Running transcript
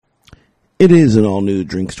It is an all-new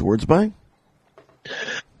Drinks Towards by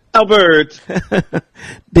Albert.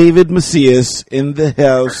 David Macias in the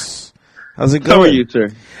house. How's it going? How are you, sir?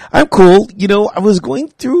 I'm cool. You know, I was going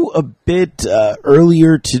through a bit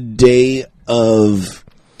earlier today of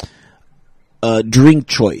drink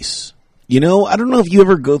choice. You know, I don't know if you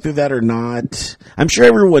ever go through that or not. I'm sure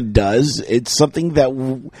everyone does. It's something that,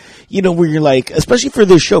 you know, where you're like, especially for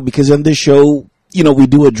this show, because on this show, you know, we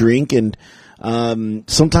do a drink and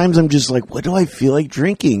sometimes I'm just like, what do I feel like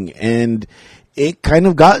drinking? And it kind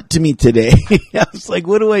of got to me today. I was like,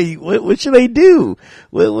 what should I do?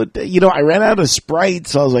 You know, I ran out of Sprite,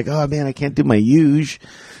 so I was like, oh man, I can't do my huge.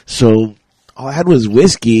 So all I had was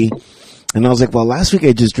whiskey. And I was like, well, last week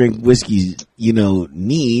I just drank whiskey, you know,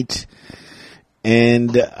 neat.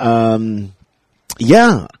 And, I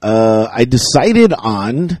decided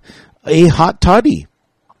on a hot toddy.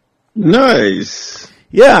 Nice.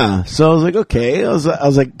 Yeah, so I was like, okay. I was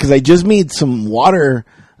like, because I just made some water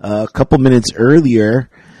a couple minutes earlier,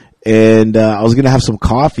 and I was gonna have some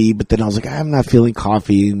coffee, but then I was like, I'm not feeling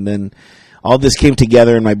coffee, and then all this came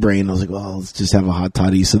together in my brain. I was like, well, let's just have a hot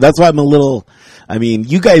toddy. So that's why I'm a little. I mean,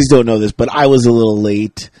 you guys don't know this, but I was a little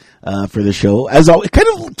late for the show, as always, kind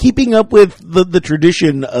of keeping up with the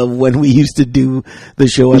tradition of when we used to do the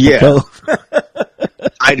show at the Cove.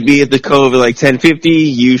 I'd be at the Cove at like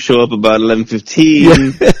 10:50. You show up about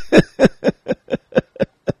 11:15.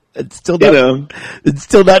 It's still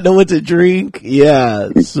not know what to drink. Yeah.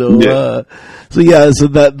 So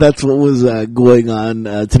that's what was going on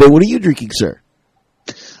today. What are you drinking, sir?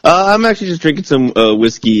 I'm actually just drinking some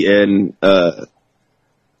whiskey and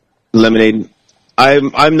lemonade.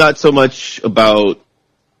 I'm not so much about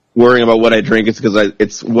worrying about what I drink. It's because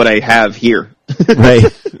it's what I have here. Right.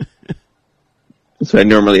 That's what I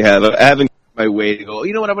normally have. I haven't my way to go,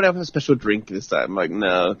 you know what, I'm going to have a special drink this time. I'm like,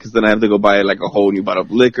 no, because then I have to go buy like a whole new bottle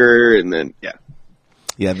of liquor, and then, yeah.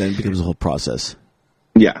 Yeah, then it becomes a whole process.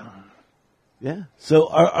 Yeah. Yeah.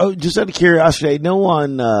 So, just out of curiosity, I know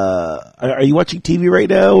are you watching TV right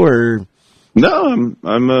now, or? No,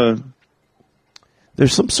 I'm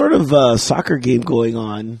There's some sort of soccer game going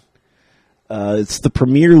on. It's the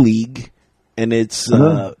Premier League, and it's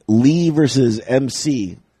Lee versus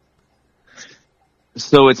MC.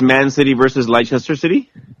 So it's Man City versus Leicester City?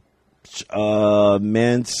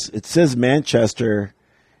 It says Manchester.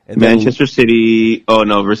 And Manchester City. Oh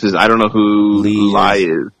no, versus I don't know who Lie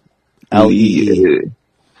is. L-E.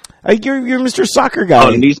 You're Mr. Soccer guy.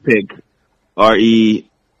 Oh, Lee's Pig. R-E.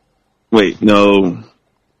 Wait, no.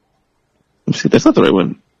 That's not the right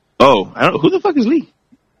one. Oh, I don't. Who the fuck is Lee?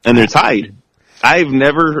 And they're tied. I've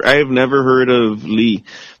never heard of Lee.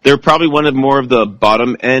 They're probably one of more of the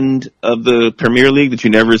bottom end of the Premier League that you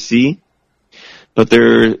never see, but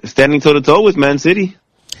they're standing toe to toe with Man City.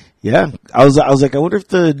 Yeah, I was like, I wonder if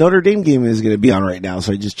the Notre Dame game is going to be on right now,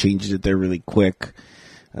 so I just changed it there really quick,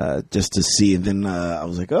 just to see. And then I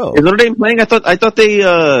was like, oh, is Notre Dame playing? I thought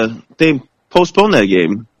they postponed that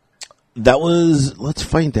game. That was. Let's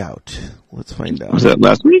find out. Was that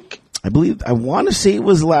last week? I want to say it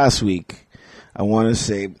was last week. I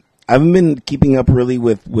haven't been keeping up really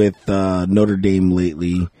with Notre Dame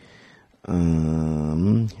lately.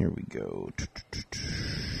 Here we go.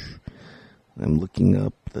 I'm looking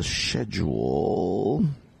up the schedule.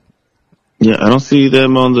 Yeah, I don't see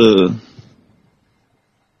them on the.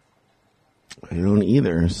 I don't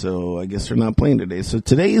either. So I guess they're not playing today. So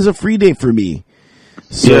today is a free day for me.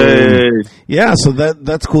 So Yay. Yeah, so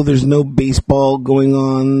that's cool. There's no baseball going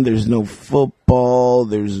on. There's no football.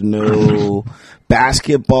 There's no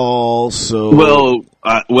basketball. So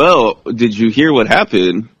well, did you hear what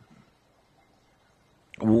happened?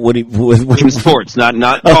 What in sports, not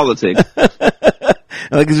politics.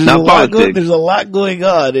 There's a lot going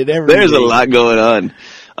on in everything. There's a lot going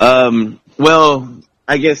on. Well,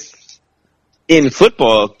 I guess in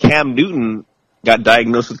football, Cam Newton got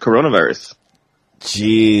diagnosed with coronavirus.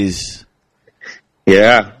 Jeez.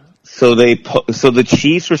 Yeah. So the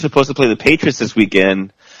Chiefs were supposed to play the Patriots this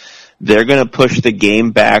weekend. They're going to push the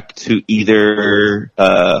game back to either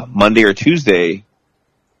Monday or Tuesday.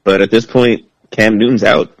 But at this point, Cam Newton's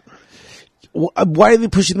out. Why are they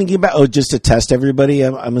pushing the game back? Oh, just to test everybody,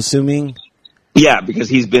 I'm assuming? Yeah, because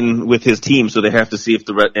he's been with his team, so they have to see if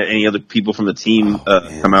any other people from the team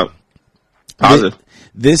come out positive.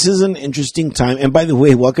 This is an interesting time. And by the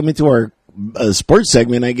way, welcome into our sports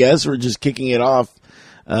segment, I guess. We're just kicking it off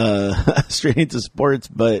straight into sports.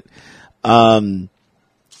 But, man,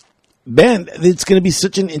 it's going to be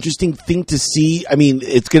such an interesting thing to see. I mean,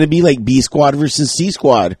 it's going to be like B squad versus C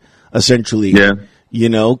squad, essentially. Yeah. You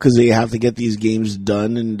know, because they have to get these games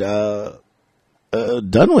done and done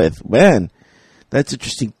with. Man, That's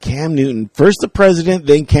interesting. Cam Newton. First the president,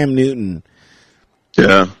 then Cam Newton.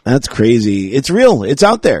 Yeah. That's crazy. It's real. It's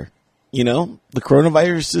out there. You know, the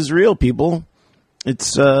coronavirus is real, people. It's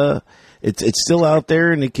still out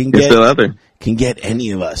there, and It's still out there. Can get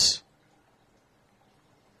any of us.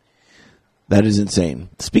 That is insane.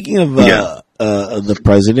 Speaking of the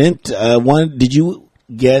president, did you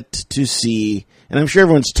get to see? And I'm sure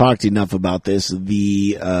everyone's talked enough about this.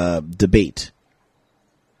 The debate.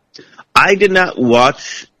 I did not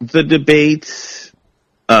watch the debate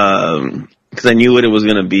because I knew what it was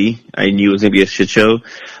going to be. I knew it was going to be a shit show.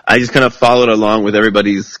 I just kind of followed along with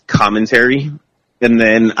everybody's commentary. And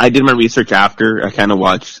then I did my research after. I kind of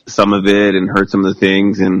watched some of it and heard some of the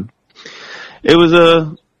things. And it was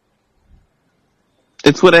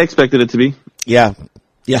it's what I expected it to be. Yeah.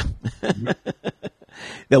 Yeah.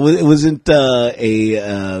 It wasn't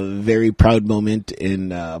a very proud moment in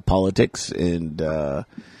politics. And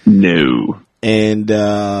no. And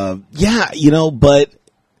yeah, you know, but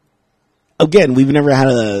again, we've never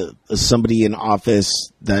had somebody in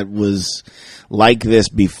office that was like this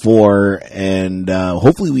before, and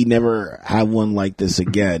hopefully we never have one like this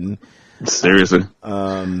again. Seriously.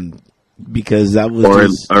 Because that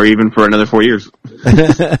was or even for another 4 years.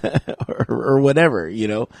 or whatever, you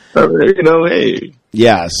know. You know, hey.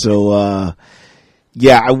 Yeah, so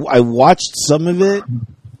I watched some of it,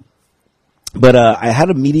 but I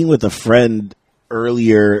had a meeting with a friend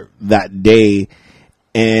earlier that day,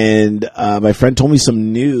 and my friend told me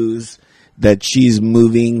some news that she's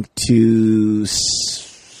moving to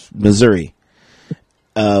Missouri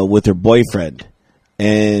with her boyfriend.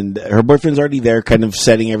 And her boyfriend's already there, kind of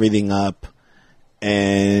setting everything up.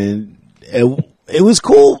 And it was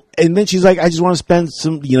cool. And then she's like, I just want to spend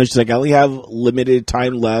some, you know, she's like, I only have limited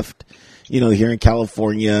time left, you know, here in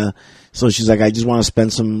California. So she's like, I just want to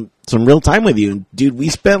spend some real time with you. And dude, we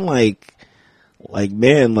spent like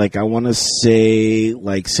man, like I want to say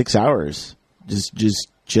like 6 hours just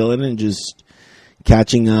chilling and just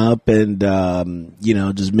catching up and, you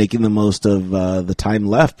know, just making the most of the time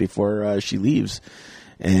left before she leaves.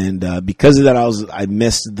 And because of that, I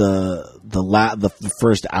missed the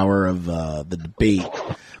first hour of the debate.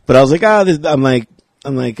 But I was like,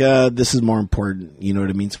 this is more important. You know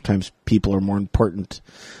what I mean? Sometimes people are more important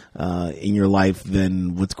in your life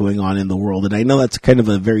than what's going on in the world. And I know that's kind of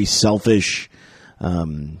a very selfish,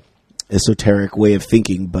 esoteric way of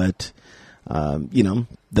thinking, but you know,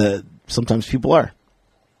 sometimes people are.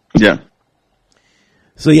 Yeah.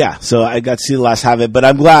 So I got to see the last half of it, but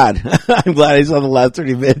I'm glad. I'm glad I saw the last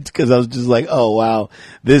 30 minutes because I was just like, oh wow,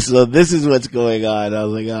 this is what's going on. I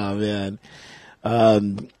was like, oh man.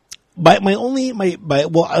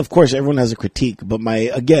 Well, of course everyone has a critique, but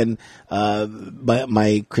my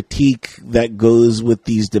critique that goes with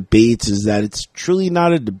these debates is that it's truly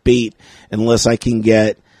not a debate unless I can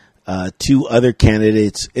get, 2 other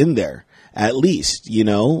candidates in there. At least, you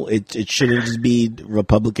know, it shouldn't just be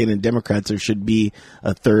Republican and Democrats. There should be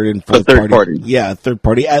a third and fourth party. Yeah, a third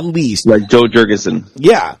party at least. Like Joe Jurgensen.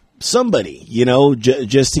 Yeah, somebody, you know,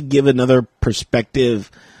 just to give another perspective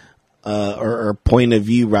or point of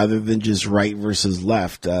view rather than just right versus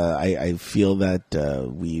left. I feel that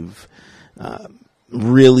we've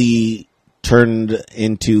really turned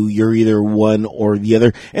into you're either one or the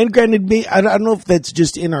other. And granted, I don't know if that's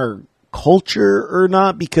just in our culture or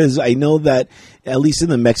not, because I know that at least in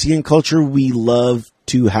the Mexican culture, we love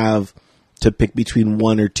to have to pick between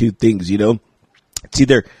one or two things, you know. It's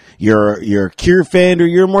either you're a Cure fan or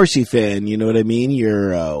you're a Morrissey fan, you know what I mean?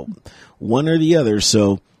 You're one or the other,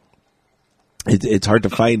 so it's hard to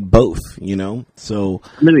find both, you know. So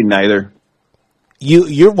really neither.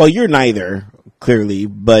 You're neither, clearly,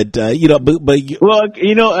 but you know, but you, well,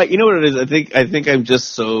 you know what it is. I think I'm just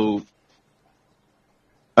so.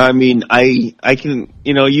 I mean, I can,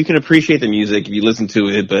 you know, you can appreciate the music if you listen to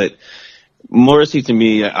it, but Morrissey to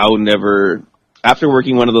me, I would never, after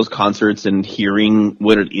working one of those concerts and hearing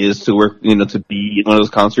what it is to work, you know, to be in one of those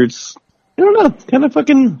concerts, I don't know, kind of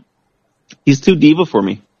fucking, he's too diva for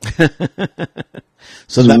me.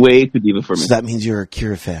 So he's way too diva for me. So that means you're a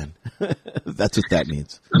Cure fan. That's what that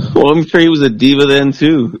means. Well, I'm sure he was a diva then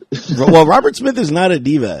too. Well, Robert Smith is not a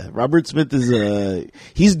diva. Robert Smith is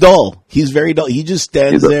he's dull. He's very dull. He just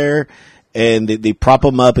stands there and they prop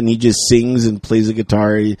him up and he just sings and plays the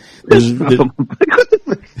guitar. It's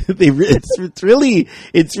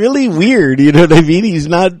really weird. You know what I mean? He's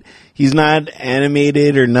not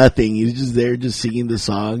animated or nothing. He's just there just singing the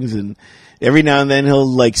songs, and every now and then he'll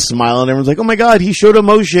like smile and everyone's like, oh my God, he showed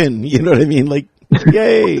emotion. You know what I mean? Like,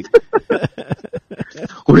 yay.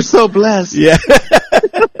 We're so blessed. Yeah.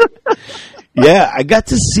 Yeah, I got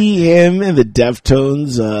to see him in the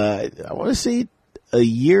Deftones, I want to say a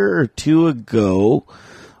year or two ago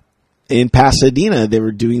in Pasadena. They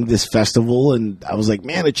were doing this festival, and I was like,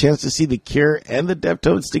 man, a chance to see The Cure and the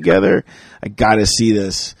Deftones together. I got to see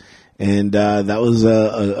this. And that was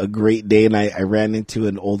a great day, and I ran into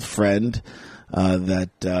an old friend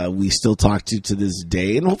that we still talk to this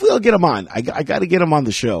day, and hopefully I'll get him on. I got to get him on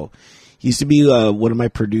the show. He used to be one of my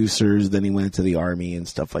producers, then he went into the Army and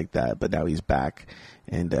stuff like that, but now he's back,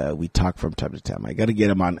 and we talk from time to time. I got to get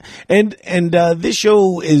him on. And this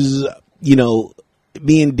show is,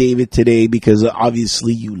 me and David today, because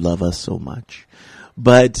obviously you love us so much.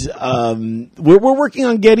 But we're working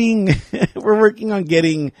on getting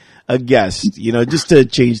a guest, just to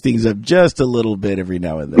change things up just a little bit every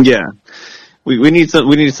now and then. Yeah, we need to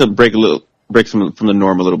break some from the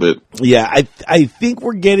norm a little bit. Yeah, I think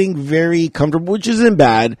we're getting very comfortable, which isn't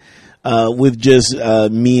bad, with just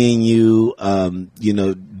me and you,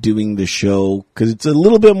 doing the show, because it's a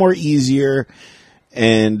little bit more easier,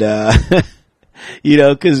 and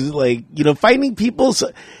because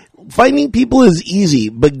finding people is easy,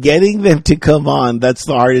 but getting them to come on, that's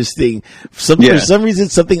the hardest thing. For some reason,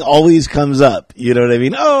 something always comes up. You know what I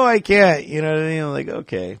mean? Oh, I can't. You know what I mean? I'm like,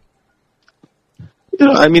 okay.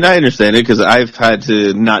 I understand it, because I've had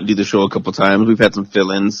to not do the show a couple times. We've had some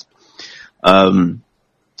fill-ins. I don't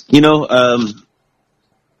know.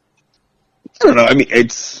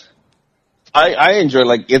 I enjoy,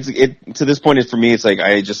 to this point, for me, it's like,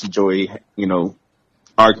 I just enjoy,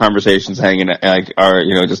 our conversations, hanging,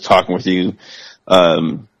 just talking with you.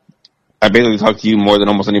 I basically talk to you more than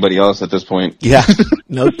almost anybody else at this point. Yeah,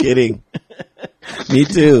 no kidding. Me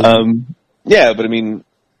too. Yeah, but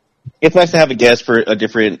it's nice to have a guest for a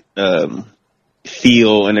different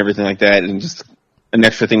feel and everything like that, and just an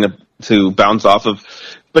extra thing to bounce off of.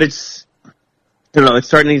 But it's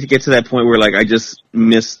starting to get to that point where, I just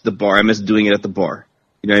miss the bar. I miss doing it at the bar.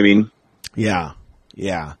 You know what I mean? Yeah,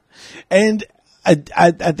 yeah. And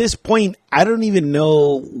at this point, I don't even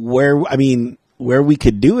know where we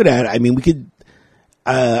could do it at. We could,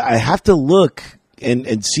 I have to look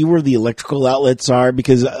and see where the electrical outlets are,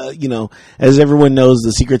 because, as everyone knows,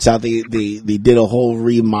 the Secret's out. They did a whole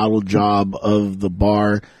remodel job of the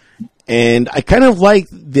bar. And I kind of like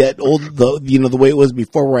that the way it was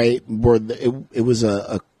before, right? Where it was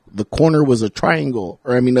the corner was a triangle,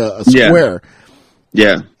 or a square.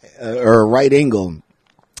 Yeah. Or a right angle.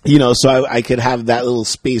 So I could have that little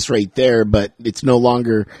space right there, but it's no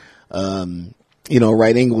longer,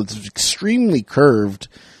 right angle. It's extremely curved.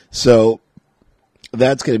 So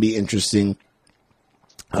that's going to be interesting.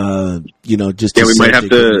 Just we might have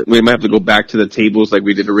to go back to the tables like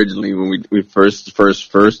we did originally when we first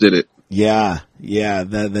did it. Yeah,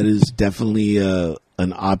 that is definitely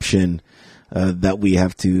an option that we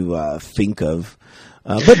have to think of.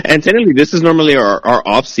 And technically, this is normally our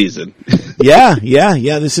off season. Yeah.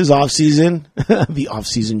 This is off season, the off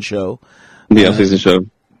season show. The off season show.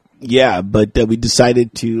 Yeah, but we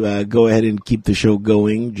decided to go ahead and keep the show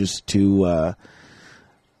going, just to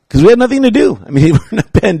because we had nothing to do. We're in a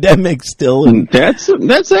pandemic still. And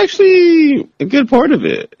that's actually a good part of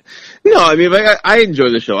it. No, I enjoy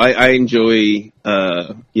the show. I enjoy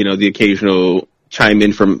the occasional chime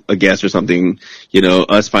in from a guest or something.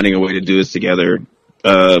 Us finding a way to do this together.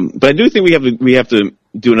 But I do think we have to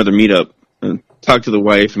do another meetup and talk to the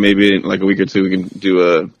wife. Maybe in a week or two we can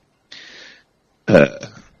do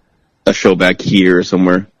a show back here or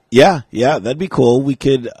somewhere. Yeah, that'd be cool. We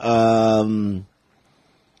could,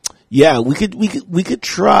 we could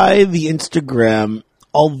try the Instagram.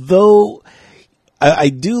 Although I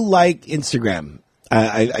do like Instagram.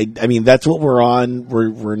 That's what we're on.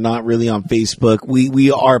 We're not really on Facebook.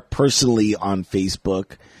 We are personally on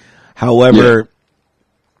Facebook. However.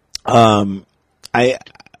 Yeah.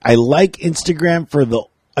 I like Instagram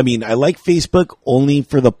I like Facebook only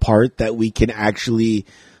for the part that we can actually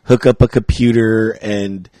hook up a computer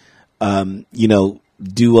and,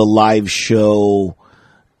 do a live show,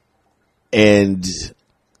 and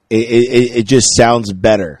it just sounds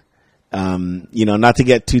better. Not to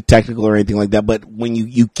get too technical or anything like that, but when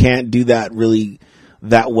you can't do that really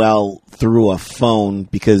that well through a phone,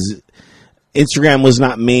 because Instagram was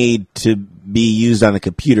not made to be used on a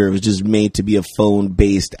computer. It was just made to be a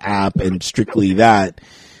phone-based app, and strictly that.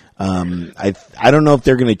 I don't know if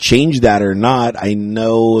they're going to change that or not. I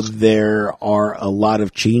know there are a lot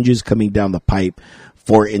of changes coming down the pipe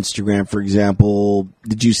for Instagram. For example,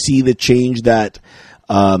 did you see the change that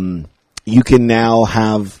you can now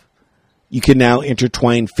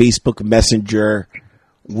intertwine Facebook Messenger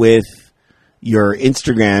with your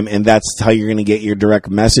Instagram, and that's how you're going to get your direct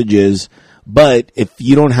messages. But if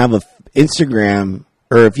you don't have a Instagram,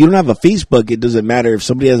 Or if you don't have a Facebook, it doesn't matter. If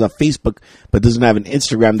somebody has a Facebook but doesn't have an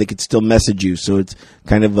Instagram, they could still message you. So it's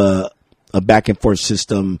kind of a back and forth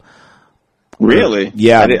system. Really?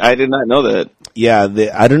 Yeah. I did not know that. Yeah,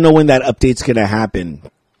 I don't know when that update's going to happen.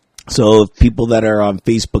 So if people that are on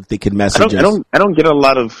Facebook, they can message us. I don't get a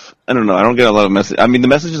lot of, I don't get a lot of messages. I mean, the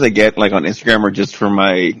messages I get like on Instagram are just from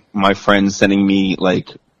my friends sending me like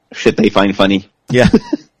shit they find funny. Yeah.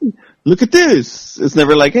 Look at this. It's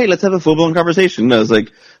never like, hey, let's have a full-blown conversation. No, it's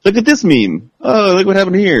like, look at this meme. Oh, look what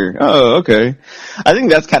happened here. Oh, okay. I think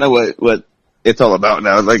that's kind of what it's all about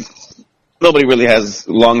now. Like, nobody really has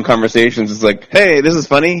long conversations. It's like, hey, this is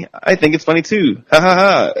funny. I think it's funny too. Ha ha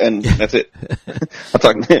ha. And that's it.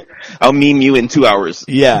 I'll meme you in 2 hours.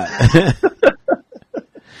 Yeah.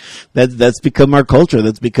 That's become our culture.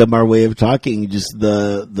 That's become our way of talking. Just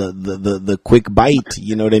the quick bite.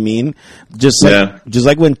 You know what I mean? Just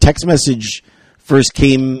like when text message first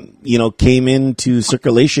came into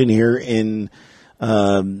circulation here in,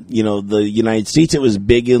 the United States. It was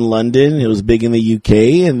big in London. It was big in the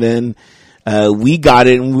UK. And then, we got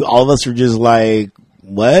it and all of us were just like,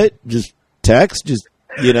 what? Just text? Just,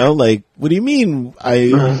 like, what do you mean?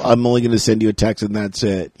 I'm only going to send you a text and that's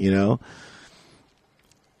it,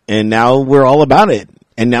 And now we're all about it.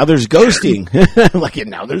 And now there's ghosting. And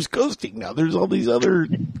now there's ghosting. Now there's all these other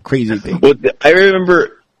crazy things. Well, I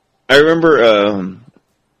remember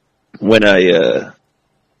when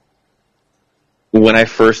I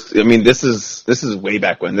first, I mean, this is way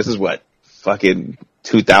back when. This is what? Fucking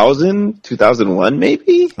 2000, 2001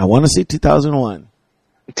 maybe? I want to say 2001.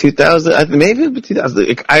 2000, maybe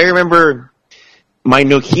 2000. I remember my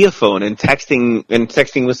Nokia phone and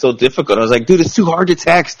texting was so difficult. I was like, dude, it's too hard to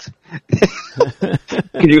text.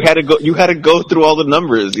 you had to go through all the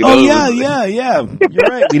numbers. Oh yeah. You're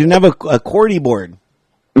right. We didn't have a QWERTY board.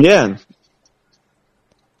 Yeah.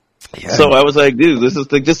 So I was like, dude, this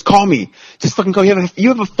is like, just call me. Just fucking call me. You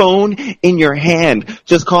have a phone in your hand.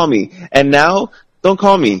 Just call me. And now, don't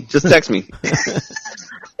call me. Just text me.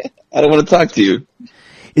 I don't want to talk to you.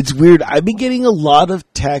 It's weird. I've been getting a lot of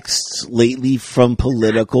texts lately from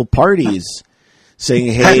political parties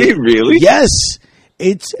saying, hey. Have you really? Yes.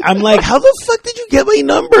 I'm like, how the fuck did you get my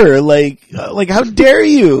number? Like, how dare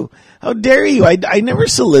you? How dare you? I never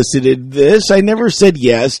solicited this. I never said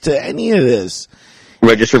yes to any of this.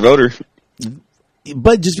 Registered voter.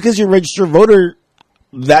 But just because you're a registered voter,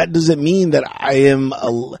 that doesn't mean that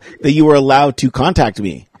that you are allowed to contact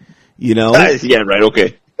me. Yeah, right.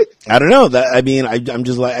 Okay. I don't know that. I mean, I'm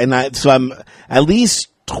just like, so I'm at least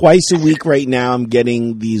twice a week right now. I'm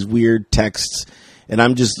getting these weird texts, and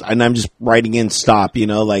I'm just writing in stop.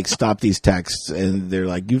 Stop these texts, and they're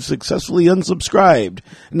like, you've successfully unsubscribed,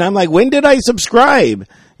 and I'm like, when did I subscribe?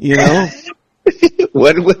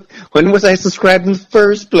 When was I subscribed in the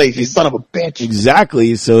first place? You son of a bitch!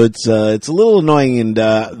 Exactly. So it's a little annoying, and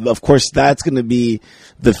of course that's going to be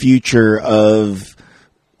the future of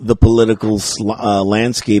the political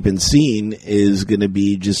landscape and scene is going to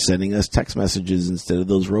be just sending us text messages instead of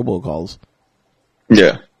those robocalls.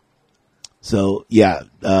 Yeah. So yeah,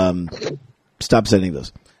 stop sending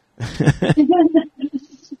those. I'm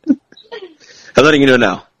letting you know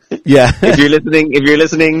now. Yeah. If you're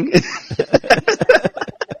listening,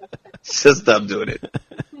 just stop doing it.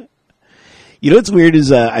 What's weird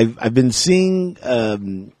is I've been seeing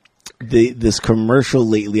this commercial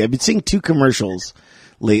lately. I've been seeing two commercials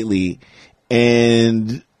lately,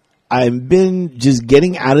 and I've been just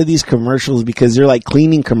getting out of these commercials because they're like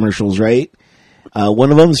cleaning commercials, right?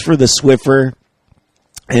 One of them is for the Swiffer,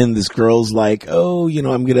 and this girl's like, oh,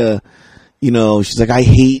 I'm gonna, she's like, I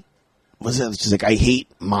hate, what's that? She's like, I hate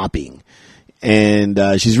mopping. And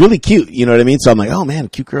she's really cute, you know what I mean? So I'm like, oh man,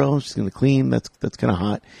 cute girl, she's gonna clean, that's kind of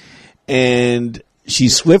hot. And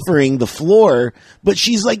she's Swiffering the floor, but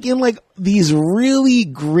she's like in like these really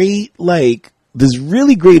great, like this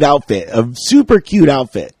really great outfit, a super cute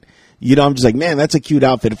outfit. I'm just like, man, that's a cute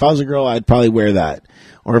outfit. If I was a girl, I'd probably wear that.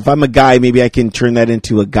 Or if I'm a guy, maybe I can turn that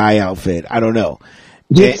into a guy outfit. I don't know.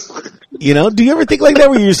 Yes. And, do you ever think like that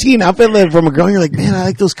where you're seeing an outfit from a girl and you're like, man, I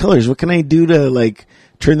like those colors. What can I do to like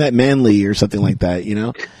turn that manly or something like that,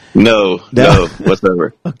 No,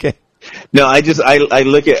 whatsoever. Okay. No, I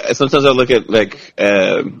look at, sometimes I look at like,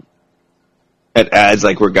 at ads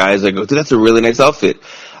like where guys like go, dude, that's a really nice outfit.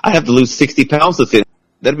 I have to lose 60 pounds to fit.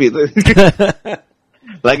 That'd be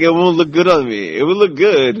like, it won't look good on me. It would look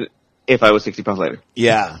good if I was 60 pounds lighter.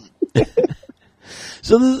 Yeah.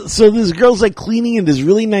 So this girl's like cleaning in this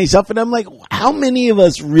really nice outfit. I'm like, how many of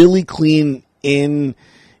us really clean in,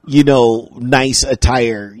 nice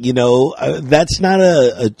attire? That's not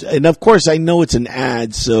and of course I know it's an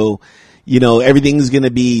ad. So, everything's going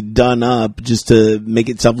to be done up just to make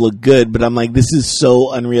itself look good. But I'm like, this is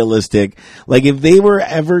so unrealistic. Like, if they were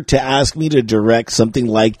ever to ask me to direct something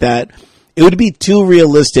like that, it would be too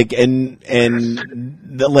realistic, and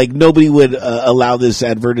like nobody would allow this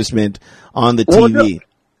advertisement on the TV.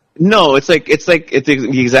 No, it's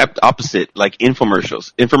the exact opposite. Like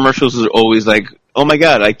infomercials. Infomercials are always like, oh my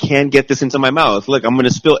god, I can't get this into my mouth. Look, I'm going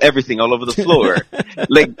to spill everything all over the floor.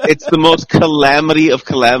 Like, it's the most calamity of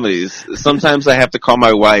calamities. Sometimes I have to call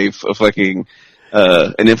my wife a fucking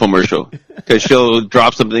an infomercial because she'll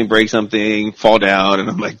drop something, break something, fall down, and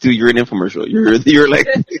I'm like, dude, you're an infomercial. You're like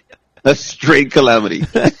a straight calamity.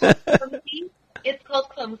 Clumsy? It's called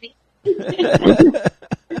clumsy.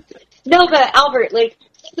 No, but Albert, like,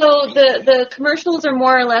 so the commercials are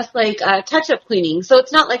more or less like touch-up cleaning. So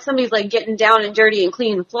it's not like somebody's like getting down and dirty and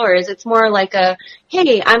cleaning the floors. It's more like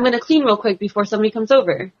hey, I'm going to clean real quick before somebody comes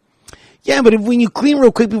over. Yeah, but when you clean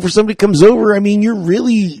real quick before somebody comes over, I mean, you're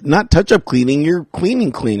really not touch-up cleaning. You're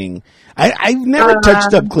cleaning. I've never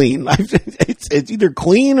touched up clean. It's either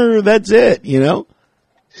clean or that's it,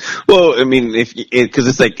 Well, I mean,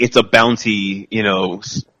 because it's a bounty,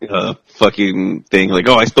 fucking thing. Like,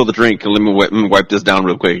 oh, I spilled the drink. Let me wipe this down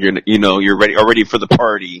real quick. You're ready for the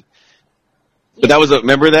party. But that was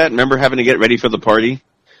remember having to get ready for the party?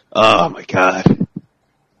 Oh my god.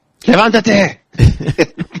 Levántate!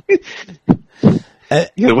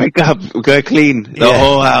 You gotta wake up. We gotta clean the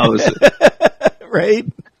whole house. Right?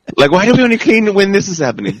 Like, why do we only clean when this is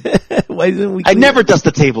happening? Why isn't we I never dust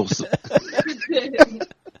the tables.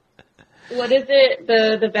 What is it?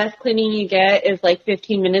 The best cleaning you get is like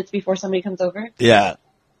 15 minutes before somebody comes over? Yeah.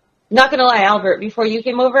 Not gonna lie, Albert, before you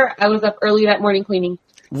came over, I was up early that morning cleaning.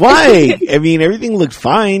 Why? I mean, everything looked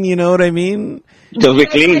fine, you know what I mean? Because we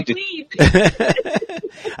cleaned.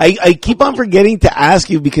 I keep on forgetting to ask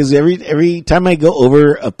you because every time I go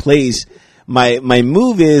over a place, my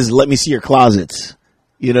move is let me see your closets.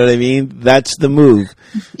 You know what I mean? That's the move.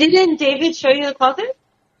 Didn't David show you the closet?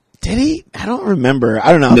 Did he? I don't remember.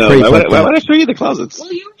 I don't know. No, why would I show you the closets?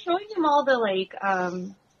 Well, you were showing him all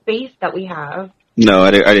the space that we have. No,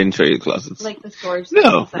 I didn't show you the closets. Like the storage.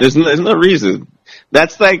 No, there's no reason.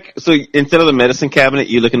 That's like, so instead of the medicine cabinet,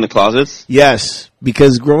 you look in the closets? Yes,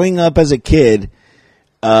 because growing up as a kid,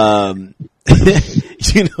 you would hide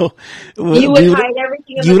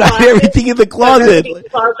everything in the closet. You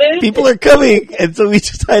would hide everything in the closet. People are coming, and so we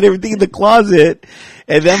just hide everything in the closet.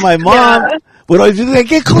 And then my mom would always be like,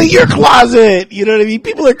 "Get clean your closet." You know what I mean?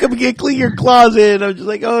 People are coming, get clean your closet. And I'm just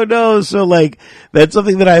like, oh no. So like, that's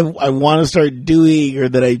something that I want to start doing, or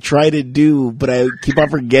that I try to do, but I keep on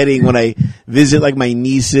forgetting when I visit like my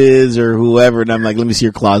nieces or whoever, and I'm like, let me see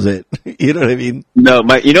your closet. You know what I mean? No,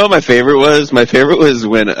 what my favorite was? My favorite was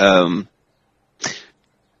when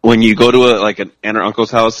you go to an aunt or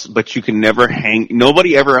uncle's house, but you can never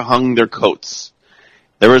nobody ever hung their coats.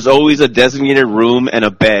 There was always a designated room and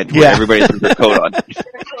a bed where everybody threw their coat on. Their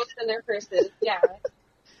coats and their purses, yeah.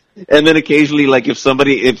 And then occasionally, like if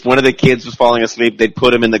one of the kids was falling asleep, they'd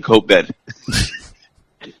put him in the coat bed.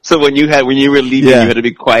 So when you were leaving, you had to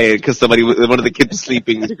be quiet because one of the kids was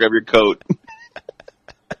sleeping to grab your coat.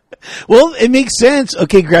 Well, it makes sense.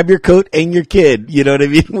 Okay, grab your coat and your kid. You know what I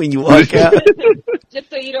mean? When you walk out.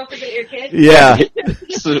 Just so you don't forget your kid? Yeah.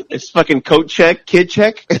 So it's fucking coat check, kid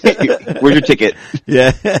check. Where's your ticket?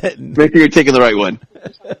 Yeah. Make sure you're taking the right one.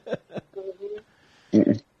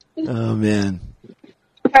 Oh, man.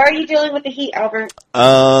 How are you dealing with the heat, Albert?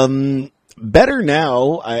 Better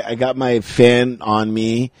now. I got my fan on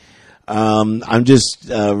me. I'm just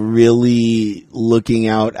really looking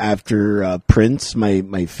out after Prince,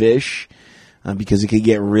 my fish, because it could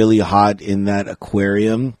get really hot in that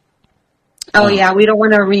aquarium. Oh, yeah. We don't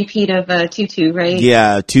want a repeat of Tutu, right?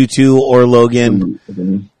 Yeah, Tutu or Logan.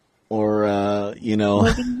 Or,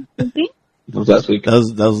 Logan? That was last week. That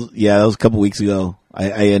was a couple weeks ago. I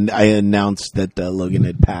announced that Logan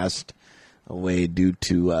had passed away due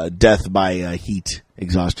to death by heat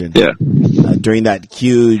exhaustion. Yeah. During that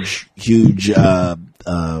huge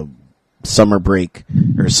summer break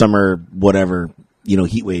or summer whatever,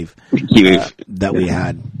 heat wave that we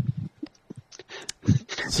had.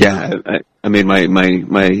 So, yeah, I made my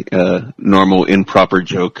normal improper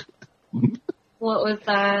joke. What was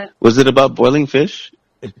that? Was it about boiling fish?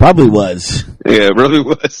 It probably was. Yeah, it really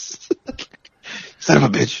was. Son of a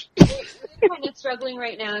bitch. We're kind of struggling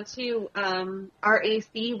right now too. Our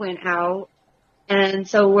AC went out, and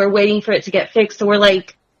so we're waiting for it to get fixed. So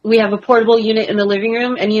we have a portable unit in the living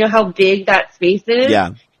room, and you know how big that space is?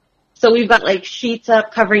 Yeah. So we've got sheets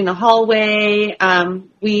up covering the hallway.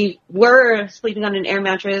 We were sleeping on an air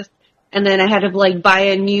mattress, and then I had to buy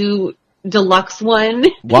a new deluxe one.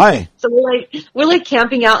 Why? So we're like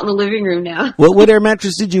camping out in the living room now. What air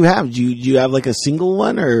mattress did you have? Do you have like a single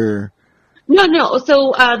one or? No.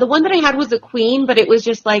 So the one that I had was a queen, but it was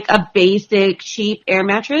just like a basic cheap air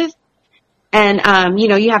mattress. And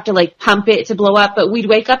you have to like pump it to blow up, but we'd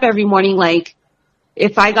wake up every morning like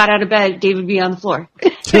if I got out of bed, Dave would be on the floor.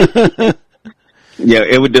 Yeah,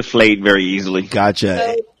 it would deflate very easily.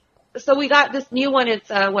 Gotcha. So we got this new one. It's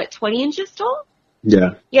 20 inches tall?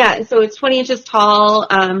 Yeah. Yeah, so it's 20 inches tall.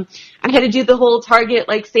 I had to do the whole Target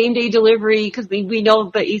like same day delivery because we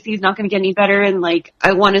know the AC is not going to get any better, and like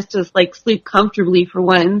I want us to like sleep comfortably for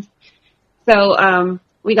once. So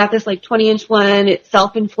we got this like 20-inch one. It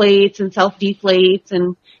self-inflates and self-deflates,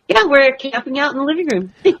 and yeah, we're camping out in the living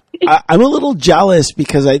room. I'm a little jealous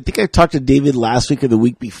because I think I talked to David last week or the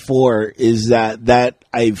week before. Is that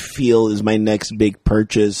I feel is my next big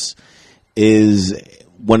purchase is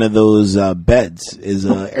one of those beds, is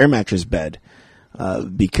a air mattress bed,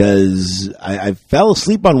 because I fell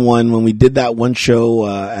asleep on one when we did that one show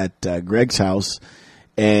at Greg's house,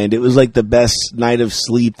 and it was like the best night of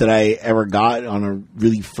sleep that I ever got on a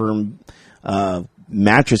really firm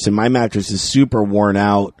mattress, and my mattress is super worn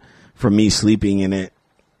out from me sleeping in it.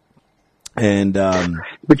 And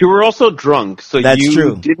but you were also drunk, so that's you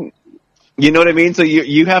true. Didn't. You know what I mean? So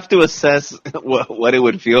you have to assess what it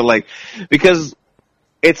would feel like, because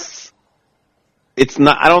it's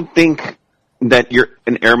not. I don't think that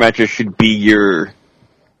an air mattress should be your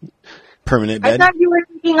permanent bed. I thought you were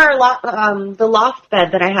thinking the loft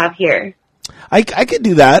bed that I have here. I could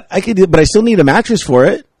do that. I could do, but I still need a mattress for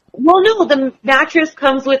it. Well, no, the mattress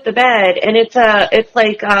comes with the bed, and it's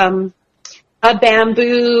like a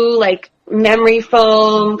bamboo like memory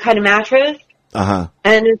foam kind of mattress. Uh-huh.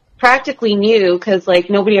 And it's practically new because like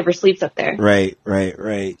nobody ever sleeps up there. Right.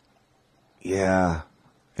 Yeah.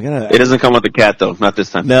 It doesn't come with the cat though, not this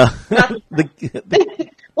time. No.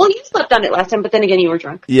 Well, you slept on it last time, but then again, you were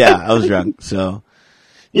drunk. Yeah, I was drunk, so.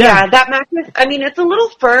 Yeah, that mattress, I mean, it's a little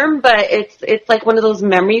firm, but it's like one of those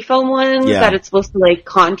memory foam ones that it's supposed to like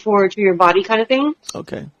contour to your body kind of thing.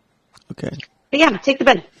 Okay. But yeah, take the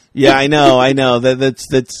bed. Yeah, I know.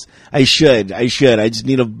 That's I should. I just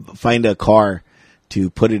need to find a car to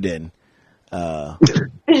put it in. That's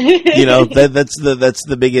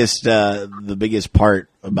the biggest part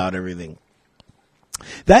about everything.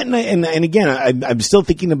 That and again, I'm still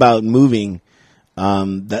thinking about moving.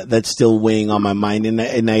 That's still weighing on my mind,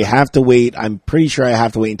 and I have to wait. I'm pretty sure I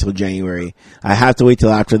have to wait until January. I have to wait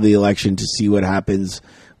till after the election to see what happens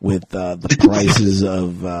with the prices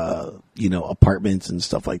of apartments and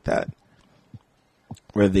stuff like that,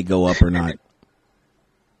 whether they go up or not.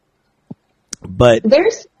 But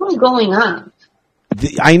they're still going up.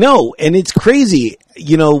 I know, and it's crazy.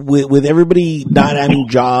 With everybody not having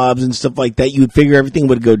jobs and stuff like that, you would figure everything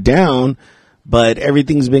would go down, but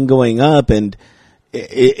everything's been going up, and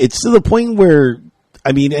it's to the point where,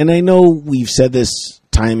 I mean, and I know we've said this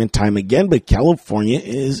time and time again, but California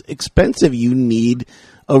is expensive. You need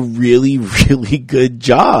a really, really good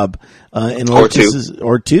job,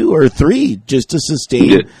 or two or three, just to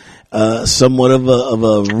sustain somewhat of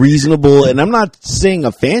a reasonable. And I'm not saying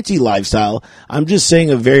a fancy lifestyle. I'm just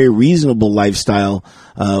saying a very reasonable lifestyle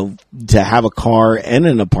to have a car and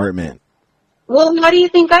an apartment. Well, how do you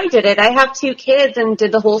think I did it? I have 2 kids and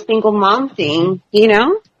did the whole single mom thing. I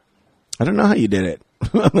don't know how you did it.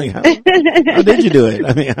 I'm like, how did you do it?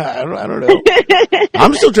 I mean, I don't know.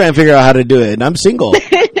 I'm still trying to figure out how to do it, and I'm single.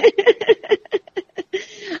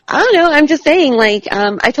 I don't know. I'm just saying, like,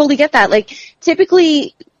 I totally get that. Like,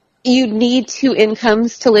 typically, you need 2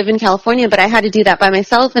 incomes to live in California, but I had to do that by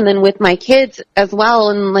myself, and then with my kids as well.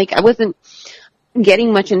 And like, I wasn't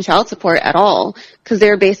getting much in child support at all because they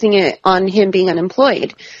were basing it on him being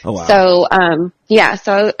unemployed. Oh, wow. So,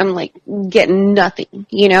 so I'm like getting nothing,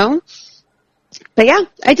 But yeah,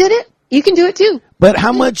 I did it. You can do it too. But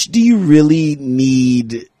how much do you really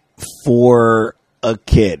need for a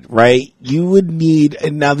kid, right? You would need,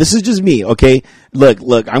 and now this is just me, okay? Look,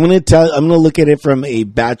 I'm going to look at it from a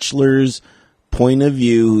bachelor's point of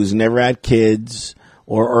view who's never had kids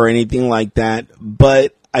or anything like that.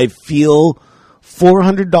 But I feel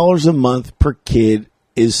 $400 a month per kid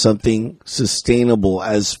is something sustainable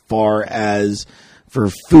as far as for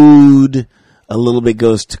food. A little bit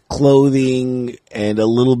goes to clothing and a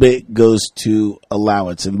little bit goes to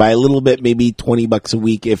allowance. And by a little bit, maybe $20 a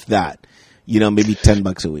week, if that, maybe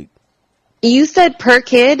 $10 a week. You said per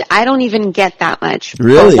kid. I don't even get that much.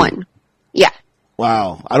 Really? For one. Yeah.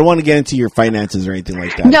 Wow. I don't want to get into your finances or anything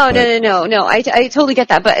like that. No, but- no. I totally get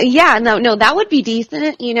that. But yeah, no, that would be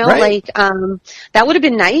decent, you know, Right. that would have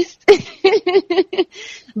been nice.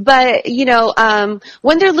 But, you know,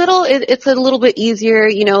 when they're little, it's a little bit easier,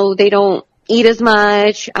 you know, they don't eat as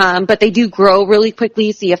much, but they do grow really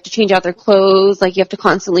quickly, so you have to change out their clothes, like you have to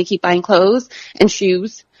constantly keep buying clothes and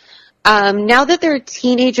shoes. Now that they're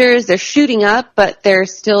teenagers, they're shooting up, but they're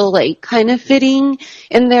still like kind of fitting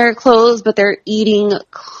in their clothes, but they're eating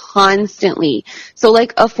constantly. So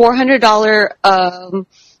like a $400,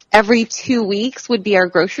 every 2 weeks would be our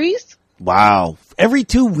groceries. Wow. Every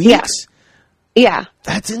 2 weeks? Yeah.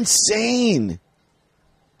 That's insane.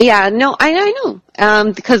 Yeah, no, I know.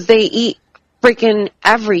 Because they eat freaking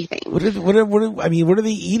everything. What are they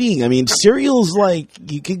eating? I mean, cereal's like,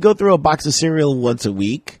 you could go through a box of cereal once a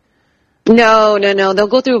week. No. They'll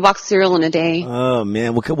go through a box of cereal in a day. Oh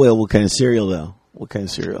man, what kind of cereal though? What kind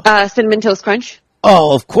of cereal? Cinnamon Toast Crunch.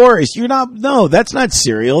 Oh, of course. No, that's not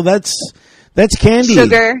cereal. That's candy.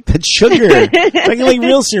 Sugar. That's sugar. like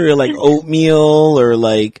real cereal, like oatmeal or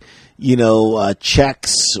like, you know,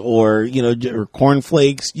 Chex or, you know, or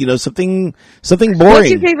cornflakes, you know, something boring.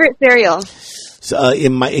 What's your favorite cereal? So,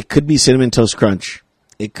 it could be Cinnamon Toast Crunch.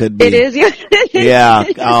 It could be. It is. Yeah.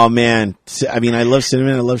 Oh man. I mean, I love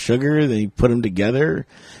cinnamon. I love sugar. Then you put them together.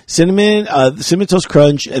 Cinnamon Toast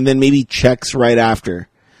Crunch, and then maybe Chex right after.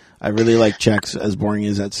 I really like Chex, as boring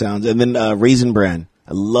as that sounds. And then Raisin Bran.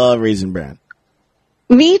 I love Raisin Bran.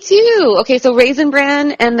 Me too. Okay, so Raisin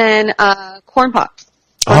Bran and then Corn Pops.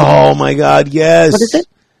 Oh my God! Yes. What is it?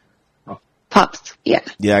 Pops. Yeah.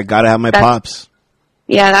 Yeah, I gotta have my Pops.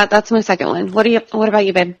 Yeah, that's my second one. What about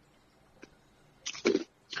you, babe?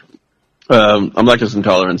 I'm lactose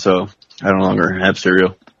intolerant, so I no longer have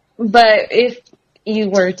cereal. But if you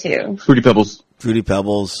were to, Fruity Pebbles. Fruity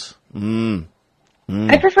Pebbles.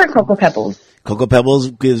 I prefer Cocoa Pebbles. Cocoa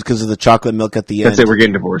Pebbles because of the chocolate milk at the end. That's it. We're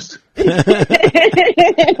getting divorced.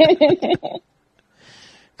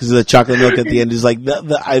 Because of the chocolate milk at the end is like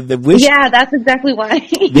I wish. Yeah, that's exactly why.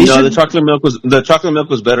 The chocolate milk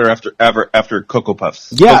was better after Cocoa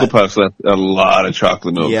Puffs. Yeah. Cocoa Puffs left a lot of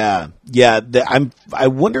chocolate milk. Yeah. I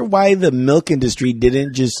wonder why the milk industry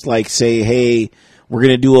didn't just like say, hey, we're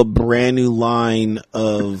gonna do a brand new line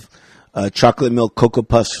of chocolate milk Cocoa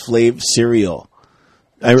Puffs cereal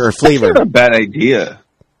or flavor. That's not a bad idea.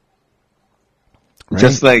 Right?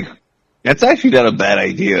 Just like that's actually not a bad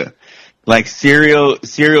idea. Like cereal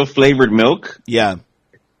flavored milk. Yeah.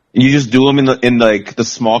 You just do them in like the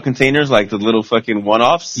small containers, like the little fucking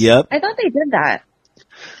one-offs. Yep. I thought they did that.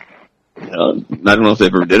 I don't know if they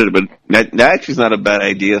ever did it, but that actually is not a bad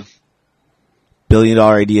idea.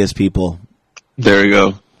 Billion-dollar ideas, people. There you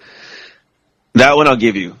go. That one I'll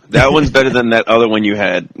give you. That one's better than that other one you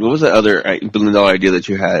had. What was that other billion-dollar idea that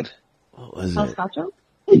you had? What was El it? Scotcho?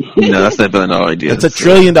 No, that's not a billion-dollar idea. That's $1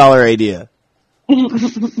 trillion idea.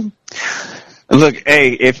 Look,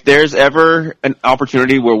 hey, if there's ever an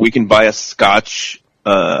opportunity where we can buy a Scotch,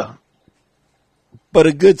 But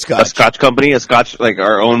a good a Scotch. Scotch company, a Scotch, like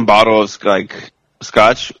our own bottle of like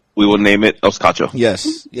Scotch, we will name it El Scotcho.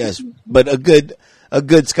 Yes. But a good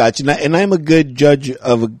Scotch, and I'm a good judge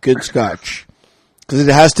of a good Scotch because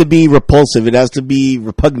it has to be repulsive. It has to be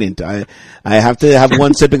repugnant. I have to have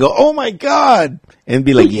one sip and go, oh my God, and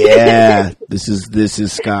be like, yeah, this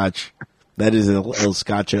is Scotch. That is El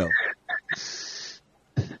Scotcho.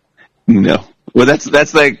 No, well,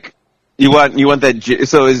 that's like you want that.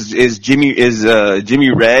 So is Jimmy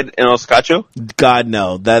Red and El Scotcho? God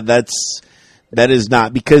no, that is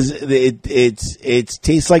not because it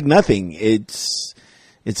tastes like nothing. It's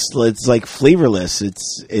like flavorless.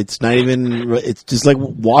 It's not even. It's just like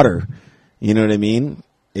water. You know what I mean?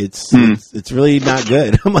 It's really not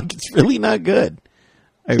good. I'm like, it's really not good.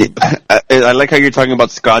 I like how you're talking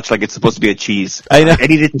about Scotch like it's supposed to be a cheese. I know. I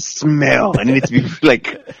need it to smell. I need it to be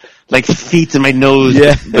like feet in my nose,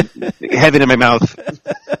 Yeah. but heaven in my mouth.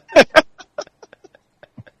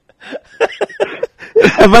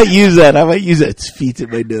 I might use that. It's feet in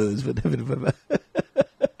my nose, but heaven in my mouth.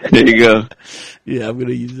 There you go. Yeah, I'm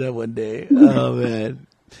gonna use that one day. Oh man.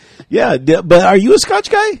 Yeah, but are you a Scotch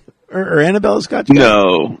guy or Annabelle a Scotch guy?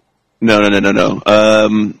 No.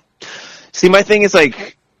 See, my thing is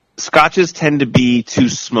like Scotches tend to be too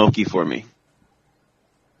smoky for me.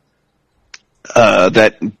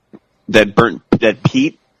 That burnt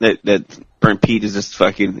peat is just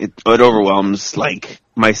fucking it overwhelms like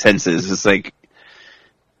my senses. It's like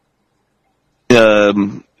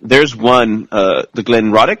there's one the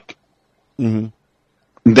Glenrothick.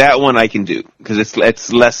 Mm-hmm. That one I can do because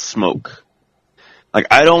it's less smoke. Like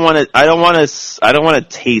I don't want to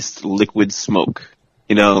taste liquid smoke.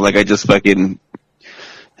 You know, like I just fucking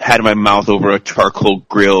had my mouth over a charcoal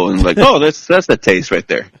grill and like, oh, that's the taste right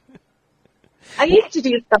there. I used to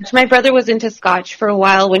do scotch. My brother was into scotch for a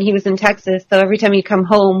while when he was in Texas, so every time he'd come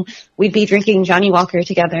home, we'd be drinking Johnny Walker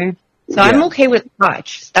together. So I'm okay with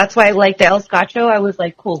scotch. That's why I like the El Scotcho. I was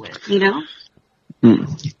like cool with, you know?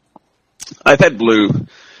 I've had blue.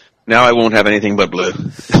 Now I won't have anything but blue.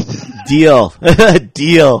 Deal.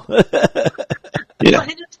 Deal. Yeah. Well,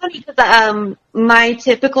 and it's funny because my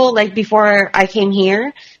typical, like before I came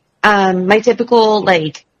here, my typical,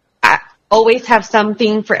 like, I always have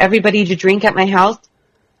something for everybody to drink at my house,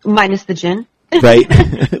 minus the gin. Right.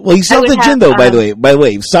 Well, you still have the gin, though, by the way. By the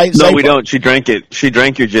way, no, we don't. She drank it. She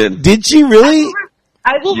drank your gin. Did she really?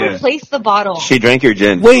 I will replace the bottle. She drank your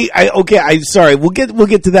gin. Wait, I'm sorry. We'll get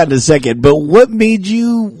to that in a second. But what made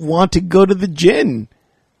you want to go to the gin?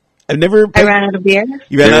 I ran out of beer.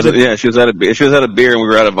 You ran out of yeah. She was out of beer, and we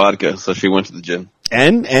were out of vodka, so she went to the gin.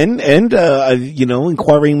 And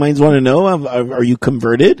inquiring minds want to know: are you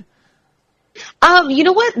converted? You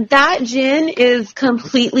know what? That gin is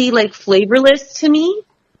completely like flavorless to me.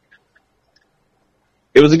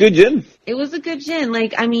 It was a good gin. It was a good gin.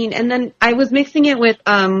 Like, I mean, and then I was mixing it with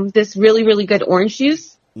this really, really good orange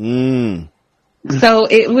juice. So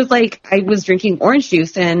it was like I was drinking orange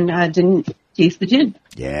juice and didn't taste the gin.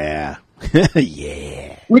 Yeah.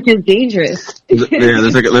 Yeah. Which is dangerous. Yeah,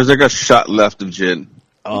 there's like a shot left of gin.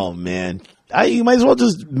 Oh man. You might as well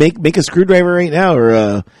just make a screwdriver right now,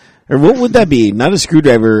 or what would that be? Not a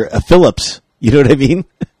screwdriver, a Phillips. You know what I mean?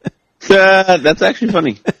 That's actually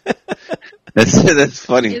funny. That's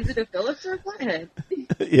funny. Is it a Phillips or a flathead?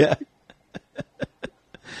 Yeah.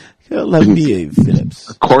 Let me a Phillips.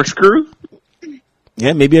 A corkscrew?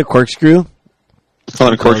 Yeah, maybe a corkscrew. Call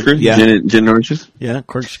it a corkscrew? Yeah. Gin and oranges? Yeah,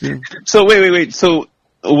 corkscrew. So wait. So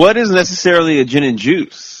what is necessarily a gin and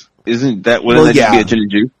juice? Wouldn't that just be a gin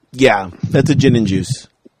and juice? Yeah, that's a gin and juice.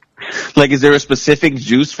 Like, is there a specific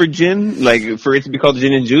juice for gin? Like, for it to be called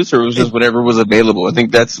gin and juice, or it was just whatever was available? I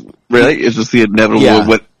think that's, right? It's just the inevitable.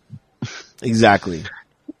 Yeah. Exactly.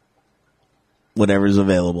 Whatever's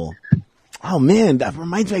available. Oh, man, that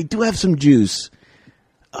reminds me, I do have some juice.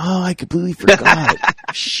 Oh, I completely forgot.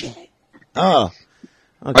 Shit. Oh.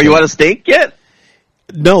 Okay. Are you out of steak yet?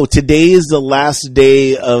 No, today is the last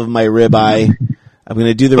day of my ribeye. I'm going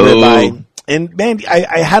to do the ribeye. And, man,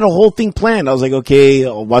 I had a whole thing planned. I was like, okay,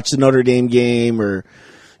 I'll watch the Notre Dame game or,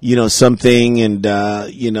 something and,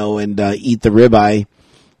 eat the ribeye.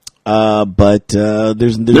 But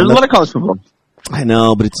there's a lot of college football. I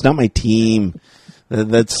know, but it's not my team.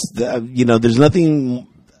 There's nothing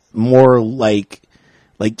more like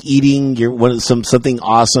eating something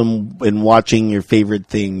awesome and watching your favorite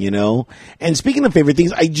thing, And speaking of favorite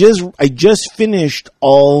things, I just finished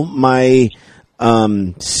all my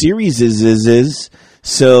series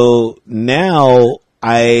so now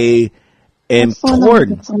I am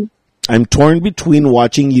torn. I'm torn between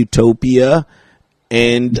watching Utopia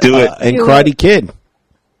and Karate Kid.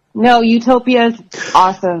 No, Utopia's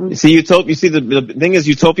awesome. See, the thing is,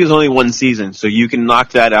 Utopia is only one season, so you can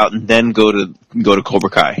knock that out and then go to Cobra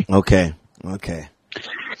Kai. Okay. We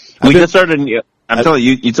just started. I'm telling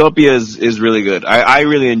you, Utopia is really good. I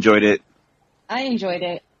really enjoyed it. I enjoyed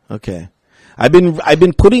it. Okay. I've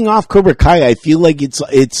been putting off Cobra Kai. I feel like it's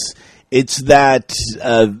that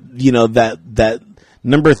that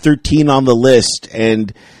number 13 on the list,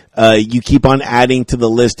 and you keep on adding to the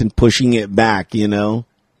list and pushing it back,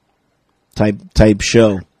 type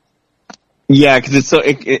show. Yeah, because it's so.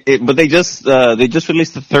 But they just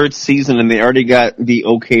released the third season, and they already got the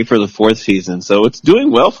okay for the fourth season, so it's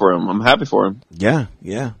doing well for them. I'm happy for them. Yeah,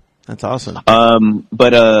 that's awesome.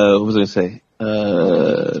 But what was I gonna say?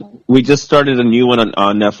 We just started a new one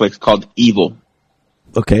on Netflix called Evil.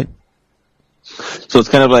 Okay. So it's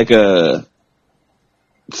kind of like a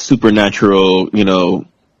supernatural,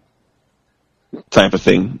 type of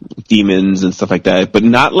thing, demons and stuff like that, but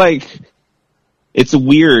not like. It's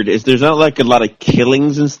weird. There's not like a lot of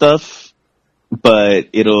killings and stuff, but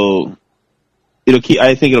I think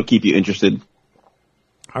it'll keep you interested.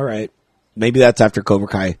 All right. Maybe that's after Cobra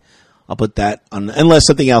Kai. I'll put that on, unless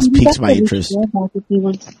something else piques my interest.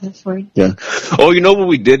 Yeah. Oh, you know what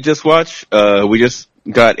we did just watch? We just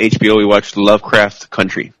got HBO. We watched Lovecraft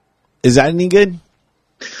Country. Is that any good?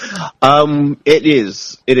 It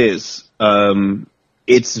is.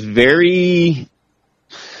 It's very.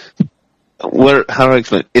 How do I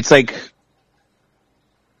explain it? It's like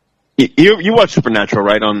you watch Supernatural,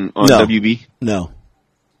 right? On No. WB? No.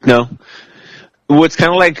 Well, it's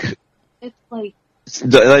kind of like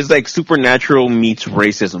it's like Supernatural meets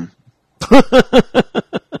racism.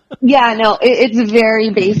 Yeah, no, it's very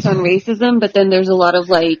based on racism, but then there's a lot of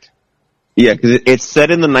Yeah, because it's set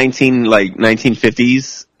in the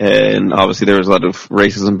 1950s, and obviously there was a lot of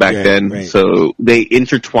racism back then. Right. So they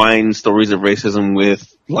intertwine stories of racism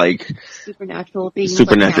with like supernatural things,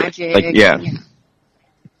 supernatural, like magic. like yeah.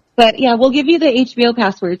 But yeah, we'll give you the HBO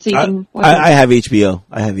password so you can watch it. I have HBO.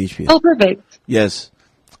 I have HBO. Oh, perfect. Yes.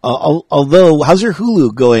 Although, how's your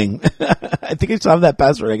Hulu going? I think I still have that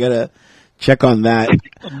password. I gotta check on that.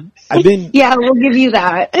 I've been. Yeah, we'll give you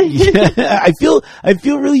that. Yeah, I feel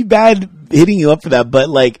really bad hitting you up for that, but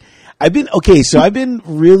like, I've been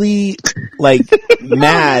really like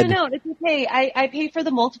mad. No, it's okay. I pay for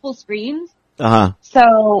the multiple screens.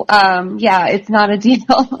 So, yeah, it's not a deal.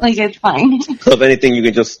 Like, it's fine. So if anything,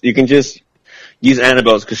 you can just use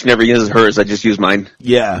Annabelle's because she never uses hers. I just use mine.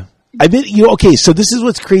 Yeah. I've been, okay, so this is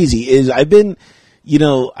what's crazy is I've been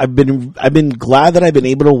glad that I've been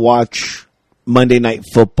able to watch Monday Night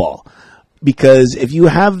Football because if you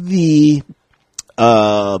have the,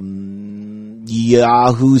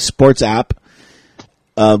 Yahoo Sports app,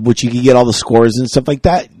 which you can get all the scores and stuff like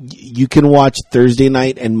that, you can watch Thursday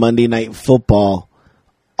night and Monday Night Football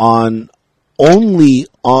only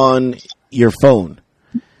on your phone.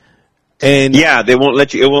 And yeah, they won't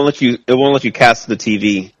let you. It won't let you cast the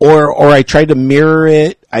TV. Or I tried to mirror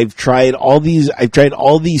it. I've tried all these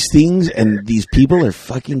things, and these people are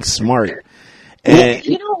fucking smart. And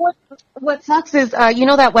you know what sucks is you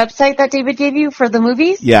know that website that David gave you for the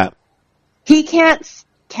movies? Yeah. He can't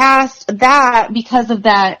cast that because of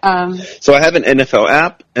that. So I have an NFL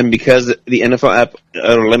app, and because the NFL app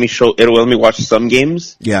it'll let me watch some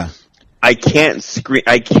games. Yeah. I can't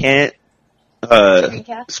screencast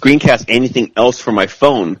anything else from my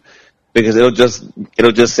phone because it'll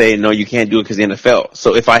just say no, you can't do it because the NFL.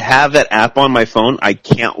 So if I have that app on my phone, I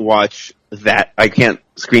can't watch that. I can't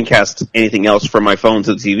screencast anything else from my phone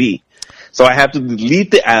to the TV. So I have to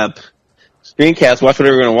delete the app, screencast, watch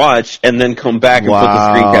whatever we're going to watch, and then come back and put the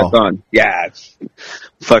screencast on. Yeah, it's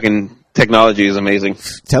fucking technology is amazing.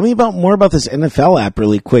 Tell me more about this NFL app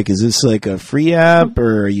really quick. Is this like a free app,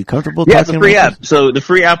 or are you comfortable talking about it's a free app. So the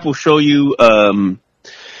free app will show you,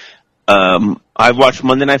 I've watched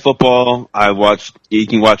Monday Night Football. You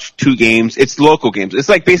can watch 2 games. It's local games. It's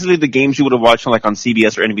like basically the games you would have watched on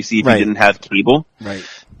CBS or NBC if you didn't have cable. Right.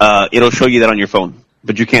 It'll show you that on your phone.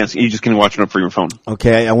 But you just can watch it from your phone.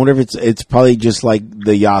 Okay, I wonder if it's probably just like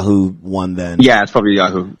the Yahoo one then. Yeah, it's probably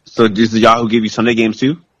Yahoo. So does the Yahoo give you Sunday games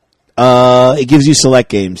too? It gives you select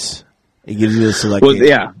games. It gives you the select games.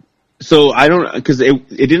 Yeah. So I don't, because it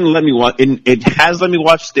didn't let me watch, it has let me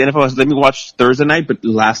watch, the NFL has let me watch Thursday night, but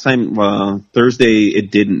last time, Thursday it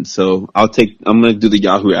didn't. So I'm going to do the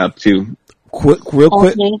Yahoo app too. Real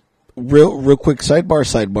quick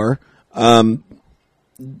sidebar.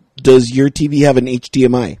 Does your TV have an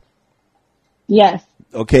HDMI? Yes.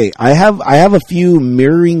 Okay, I have a few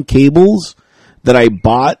mirroring cables that I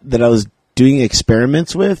bought that I was doing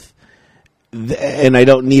experiments with, and I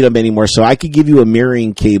don't need them anymore. So I could give you a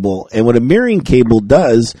mirroring cable, and what a mirroring cable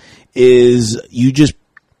does is you just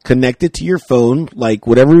connect it to your phone, like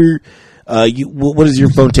whatever. What does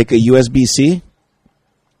your phone take? A USB-C?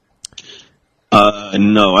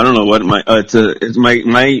 No, I don't know what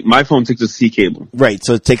my phone takes a C cable. Right,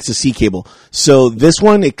 so it takes a C cable. So this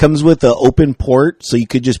one, it comes with an open port, so you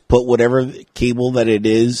could just put whatever cable that it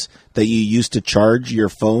is that you use to charge your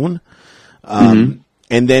phone. And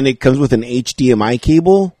then it comes with an HDMI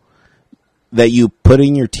cable that you put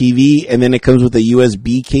in your TV, and then it comes with a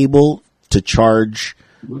USB cable to charge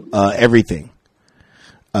everything.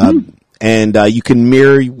 And you can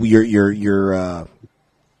mirror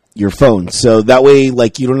your phone. So that way,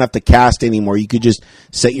 like, you don't have to cast anymore. You could just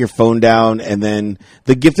set your phone down, and then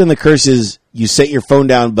the gift and the curse is you set your phone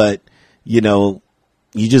down, but, you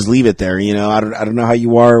just leave it there. I don't know how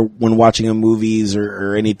you are when watching movies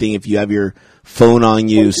or anything, if you have your phone on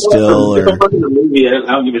you still. If I'm watching a movie,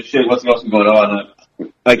 I don't give a shit what's else going on.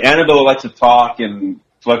 Like, Annabelle likes to talk and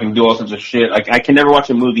fucking do all sorts of shit. Like, I can never watch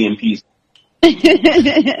a movie in peace.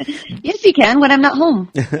 Yes, you can when I'm not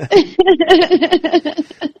home.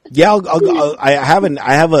 Yeah, I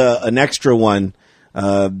have an extra one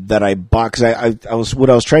that I bought because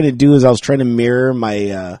what I was trying to do is I was trying to mirror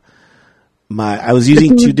my I was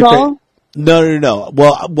using 2 different. No.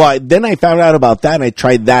 Well, then I found out about that and I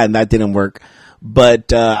tried that and that didn't work.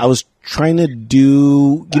 But I was trying to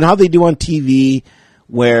do, how they do on TV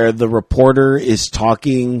where the reporter is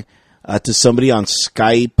talking to somebody on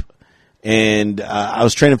Skype. And I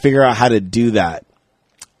was trying to figure out how to do that.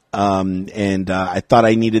 And I thought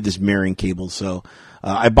I needed this mirroring cable. So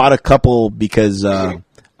I bought a couple because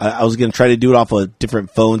I was going to try to do it off of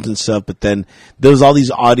different phones and stuff. But then there was all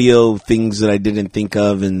these audio things that I didn't think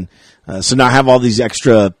of. And so now I have all these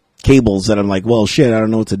extra cables that I'm like, well, shit, I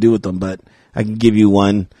don't know what to do with them, but I can give you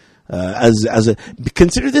one as a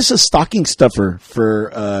consider this a stocking stuffer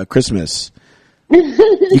for Christmas.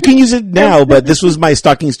 You can use it now, but this was my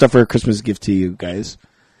stocking stuffer Christmas gift to you guys.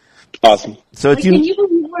 Awesome. So Can you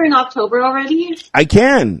believe we're in October already? I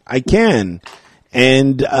can,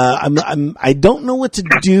 and I don't know what to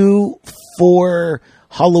do for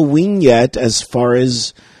Halloween yet. As far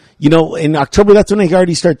as in October, that's when I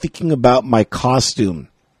already start thinking about my costume,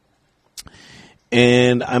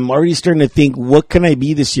 and I'm already starting to think, what can I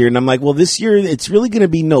be this year? And I'm like, well, this year it's really going to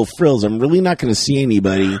be no frills. I'm really not going to see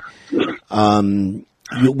anybody.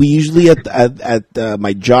 We usually at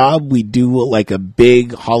my job, we do like a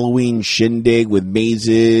big Halloween shindig with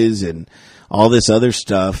mazes and all this other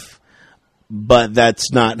stuff, but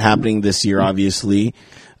that's not happening this year, obviously.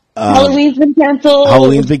 Halloween's been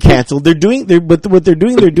canceled. They're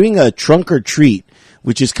doing a trunk or treat,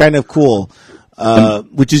 which is kind of cool.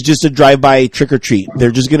 Which is just a drive-by trick or treat.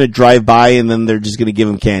 They're just going to drive by and then they're just going to give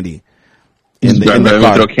them candy. In the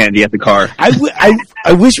car. Throw candy at the car.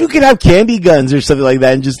 I wish we could have candy guns or something like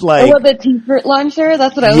that, and just like the t-shirt launcher.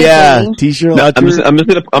 That's what I was saying. T-shirt No, launcher.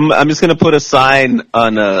 I'm just gonna put a sign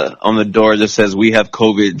on the door that says we have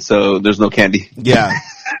COVID, so there's no candy. Yeah.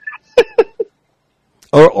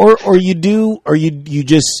 or you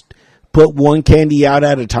just put one candy out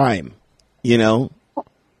at a time,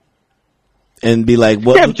 and be like,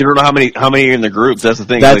 what? Yeah, but you don't know how many are in the group. That's the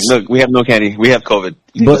thing. That's, look, we have no candy. We have COVID.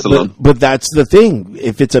 But that's the thing.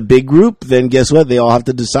 If it's a big group, then guess what? They all have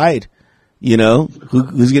to decide.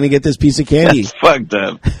 Who's going to get this piece of candy? That's fucked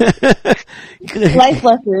up. Life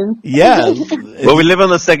lessons. Yeah. Well, we live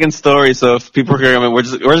on the second story, so if people are hearing, we're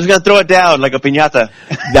just gonna throw it down like a piñata.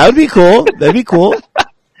 That would be cool.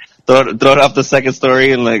 throw it off the second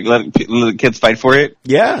story and like let the kids fight for it.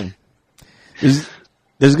 Yeah.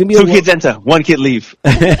 There's going to be two kids enter, one kid leave.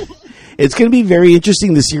 It's going to be very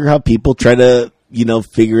interesting this year how people try to,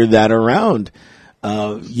 figure that around.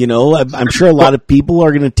 I'm sure a lot of people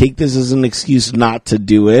are going to take this as an excuse not to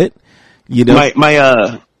do it.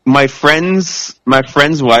 My friend's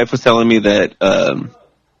wife was telling me that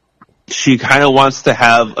she kind of wants to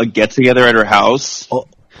have a get together at her house,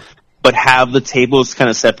 but have the tables kind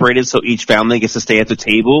of separated so each family gets to stay at the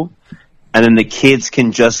table, and then the kids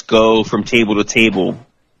can just go from table to table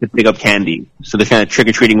to pick up candy. So they're kind of trick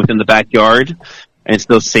or treating within the backyard, and it's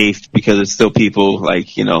still safe because it's still people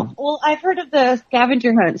Well, I've heard of the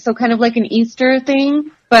scavenger hunt, so kind of like an Easter thing,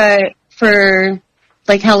 but for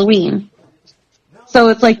like Halloween. So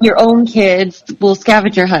it's like your own kids will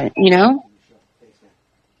scavenger hunt,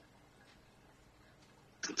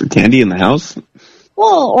 For candy in the house?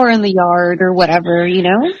 Well, or in the yard or whatever,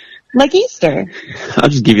 like Easter. I'll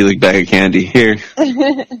just give you a bag of candy here.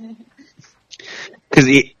 Because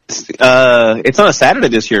it's on a Saturday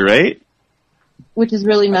this year, right? Which is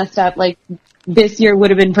really messed up. Like, this year would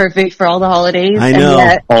have been perfect for all the holidays. I know. And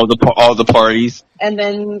yet, all the parties. And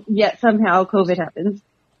then, yet somehow COVID happens.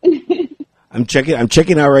 I'm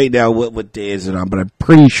checking out right now what day is it on, but I'm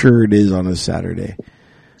pretty sure it is on a Saturday.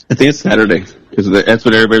 I think it's Saturday. Because that's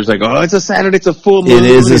what everybody's like, oh, it's a Saturday, it's a full moon. It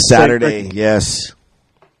is a Saturday, yes.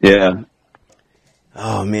 Yeah.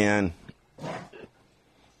 Oh, man.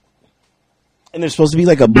 And there's supposed to be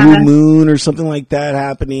like a blue moon or something like that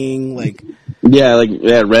happening.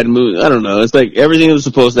 Red moon. I don't know. It's like everything was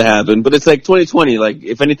supposed to happen, but it's like 2020. Like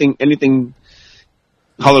if anything,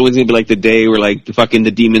 Halloween's gonna be like the day where like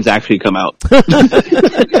the demons actually come out.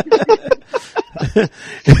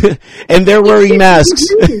 And they're wearing masks.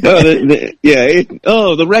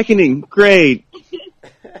 The reckoning. Great.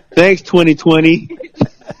 Thanks, 2020.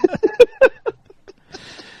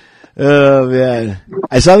 Oh man,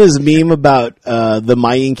 I saw this meme about the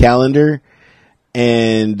Mayan calendar,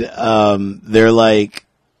 and they're like,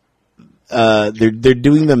 they're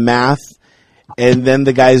doing the math, and then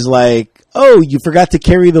the guy's like, "Oh, you forgot to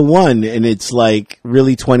carry the one," and it's like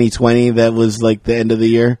really 2020. That was like the end of the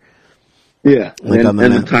year. Yeah, like and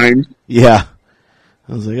the time. Yeah,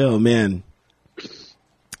 I was like, oh man,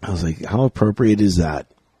 I was like, how appropriate is that?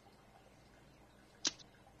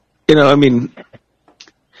 I mean.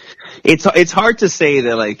 It's hard to say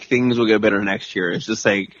that like things will get better next year. It's just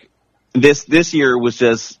like this year was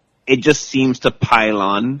it just seems to pile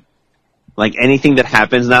on. Like anything that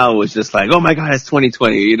happens now was just like, oh my god, it's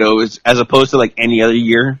 2020. As opposed to like any other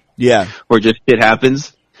year. Yeah, where just shit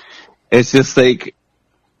happens. It's just like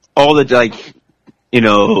all the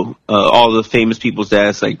all the famous people's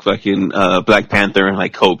deaths, like fucking Black Panther and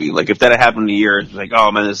like Kobe. Like if that had happened in a year, it's like,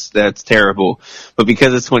 oh man, that's terrible. But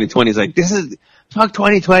because it's 2020, it's like this is. Fuck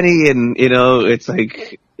 2020, and it's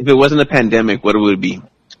like if it wasn't a pandemic, what would it be?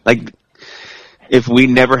 Like if we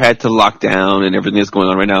never had to lock down and everything that's going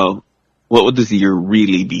on right now, what would this year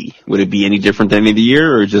really be? Would it be any different than any other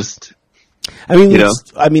year, or just? At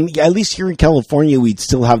least here in California, we'd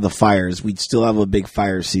still have the fires. We'd still have a big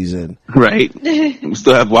fire season. Right. We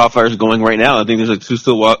still have wildfires going right now. I think there's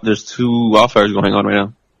two wildfires going on right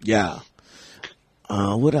now. Yeah.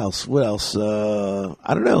 What else?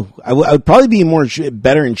 I don't know. I would probably be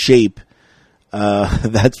better in shape.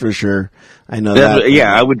 That's for sure. I know that.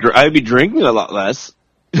 Yeah, I would be drinking a lot less.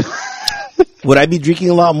 Would I be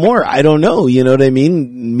drinking a lot more? I don't know. You know what I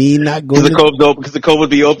mean? Me not going because the cove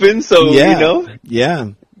would be open. So yeah, you know,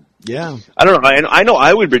 yeah. I don't know. I know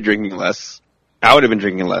I would be drinking less. I would have been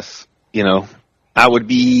drinking less. You know, I would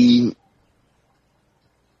be.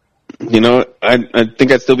 You know, I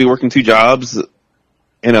think I'd still be working 2 jobs.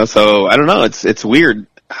 You know, so I don't know. It's weird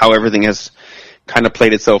how everything has kind of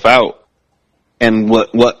played itself out, and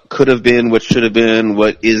what could have been, what should have been,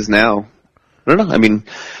 what is now. I don't know. I mean.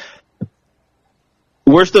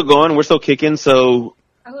 We're still going. We're still kicking. So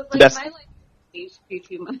I was like, my life changed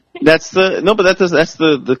too much. That's the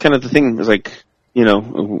kind of the thing. Is like, you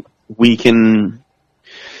know, we can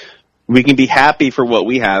be happy for what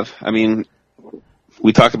we have. I mean,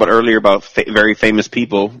 we talked about earlier about very famous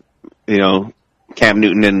people. You know, Cam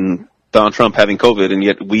Newton and Donald Trump having COVID, and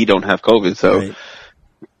yet we don't have COVID. So right.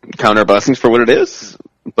 Count our blessings for what it is,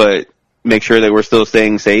 but make sure that we're still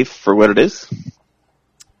staying safe for what it is.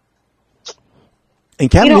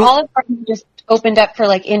 And Olive Garden just opened up for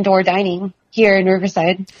like indoor dining here in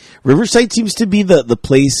Riverside. Riverside seems to be the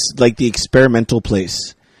place, like the experimental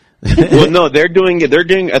place. Well, no, they're doing it.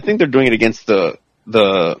 I think they're doing it against the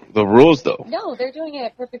rules, though. No, they're doing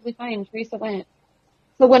it perfectly fine. Teresa went.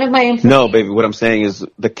 So one of my employees. No, baby. What I'm saying is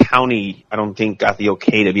the county, I don't think got the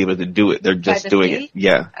okay to be able to do it. They're just doing it.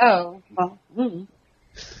 Yeah. Oh well. Mm.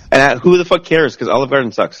 And who the fuck cares? Because Olive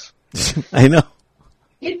Garden sucks. I know.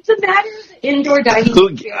 It's a matter of indoor dining.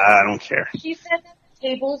 I don't care. She said that the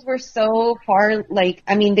tables were so far,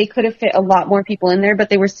 they could have fit a lot more people in there,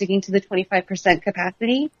 but they were sticking to the 25%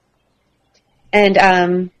 capacity.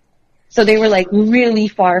 And so they were like really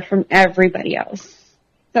far from everybody else.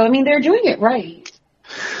 So, they're doing it right.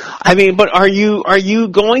 But are you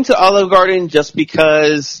going to Olive Garden just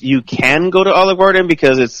because you can go to Olive Garden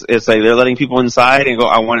because it's like they're letting people inside and go,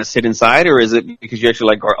 I want to sit inside, or is it because you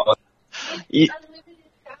actually like Olive Garden?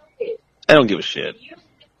 I don't give a shit.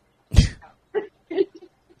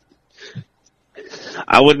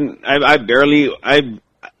 I wouldn't. I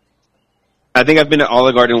think I've been to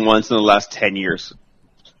Olive Garden once in the last 10 years.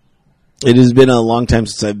 It has been a long time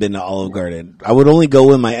since I've been to Olive Garden. I would only go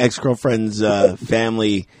when my ex-girlfriend's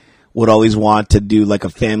family would always want to do like a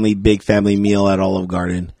big family meal at Olive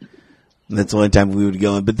Garden. And that's the only time we would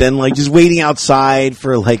go. But then just waiting outside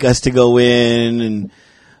for us to go in, and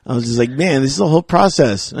I was just like, man, this is a whole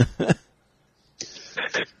process.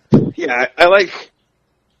 Yeah, I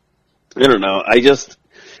don't know.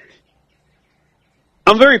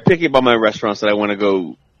 I'm very picky about my restaurants that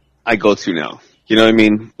I go to now. You know what I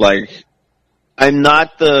mean? I'm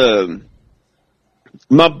not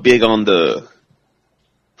big on the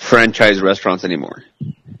franchise restaurants anymore.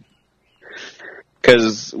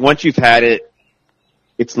 Because once you've had it,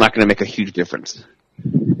 it's not going to make a huge difference.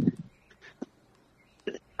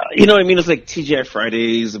 You know what I mean? It's like TGI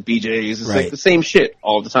Fridays, BJ's. It's right. Like the same shit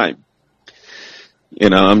all the time. You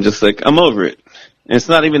know, I'm just like, I'm over it. And it's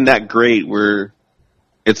not even that great where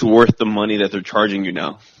it's worth the money that they're charging you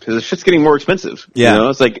now. Because the shit's getting more expensive. Yeah. You know,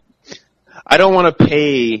 it's like, I don't want to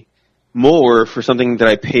pay more for something that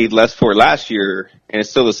I paid less for last year, and it's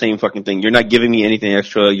still the same fucking thing. You're not giving me anything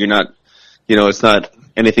extra. You're not, it's not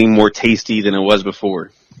anything more tasty than it was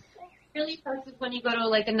before. Really sucks is when you go to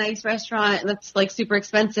a nice restaurant that's super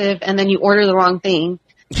expensive and then you order the wrong thing.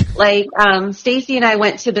 Stacy and I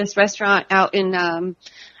went to this restaurant out in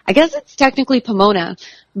I guess it's technically Pomona,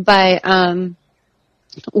 but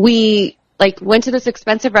we went to this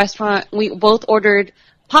expensive restaurant. We both ordered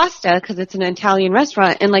pasta because it's an Italian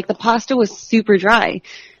restaurant, and the pasta was super dry.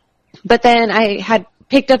 But then I had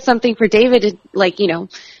picked up something for David to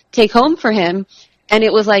take home for him, and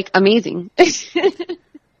it was amazing.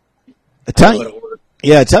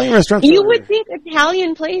 Italian restaurants. You would think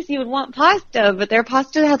Italian place you would want pasta, but their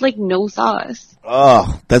pasta had no sauce.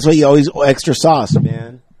 Oh, that's why you always extra sauce,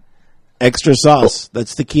 man. Extra sauce.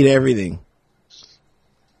 That's the key to everything.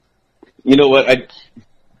 You know what?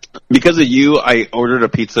 Because of you, I ordered a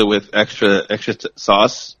pizza with extra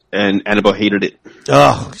sauce, and Annabelle hated it.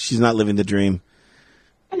 Oh, she's not living the dream.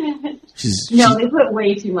 They put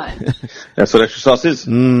way too much. That's what extra sauce is.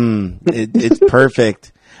 It's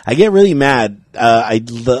perfect. I get really mad.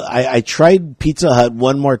 I tried Pizza Hut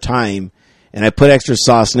one more time, and I put extra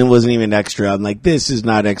sauce, and it wasn't even extra. I'm like, this is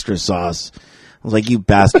not extra sauce. I was like, you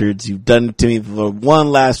bastards, you've done it to me for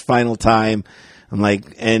one last final time. I'm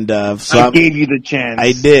like, and so I gave you the chance.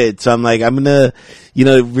 I did. So I'm like, I'm gonna,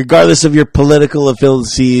 regardless of your political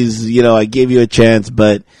affiliates, I gave you a chance,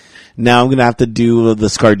 but now I'm gonna have to do the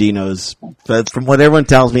Scardinos. But from what everyone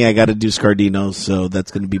tells me, I got to do Scardinos, so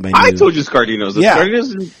that's gonna be my. I told you Scardinos. The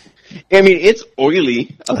Scardinos. I mean, it's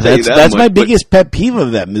oily. I'll tell you that. That's my biggest pet peeve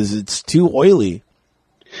of them is it's too oily.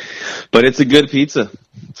 But it's a good pizza.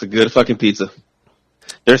 It's a good fucking pizza.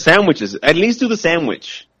 Their sandwiches. At least do the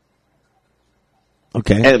sandwich.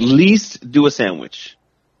 Okay. At least do a sandwich.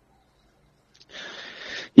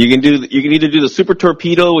 You can either do the super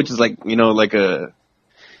torpedo, which is like a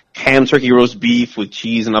ham turkey roast beef with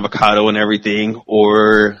cheese and avocado and everything,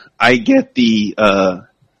 or I get the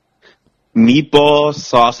meatball,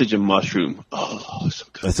 sausage, and mushroom. Oh, so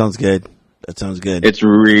good. That sounds good. It's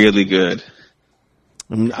really good.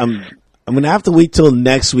 I'm gonna have to wait till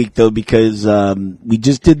next week though, because we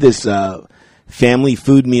just did this family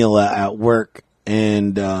food meal at work,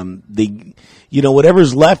 and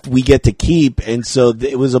whatever's left we get to keep, and so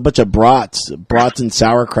it was a bunch of brats and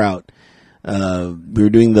sauerkraut. We were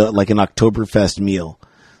doing an Oktoberfest meal,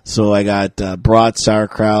 so I got brats,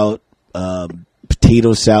 sauerkraut,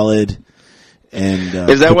 potato salad, and is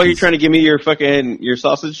that cookies. Why you're trying to give me your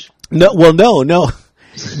sausage? No, well, no.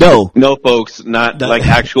 No, folks, not like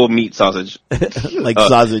actual meat sausage.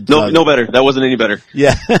 Sausage. No better. That wasn't any better.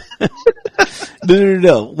 Yeah.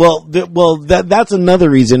 No. Well, that's another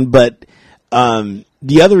reason, but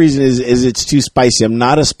the other reason is it's too spicy. I'm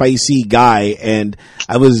not a spicy guy, and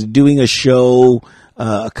I was doing a show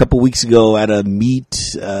a couple weeks ago at a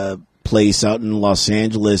meat place out in Los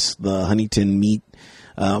Angeles, the Huntington Meat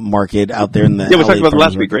Market out there in the we talked about it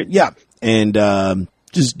last week, right? Yeah, and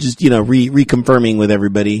just reconfirming with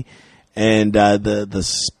everybody, and the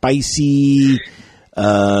spicy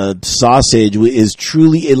sausage is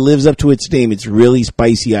truly, it lives up to its name. It's really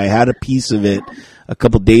spicy. I had a piece of it a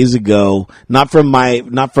couple days ago, not from my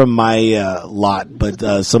lot,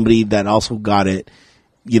 but somebody that also got it,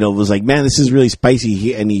 was like, man, this is really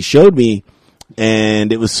spicy. And he showed me,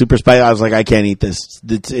 and it was super spicy. I was like, I can't eat this.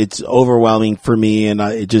 It's overwhelming for me, and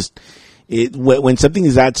when something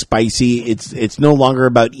is that spicy, it's no longer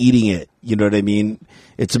about eating it. You know what I mean?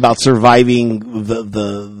 It's about surviving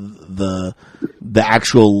the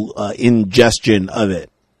actual ingestion of it.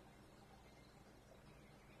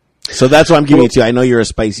 So that's what I'm giving it to you. I know you're a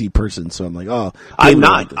spicy person, so I'm like, oh, I'm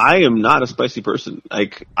not. I am not a spicy person.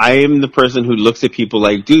 Like, I am the person who looks at people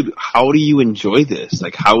like, dude, how do you enjoy this?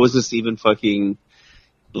 Like, how is this even fucking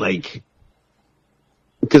like?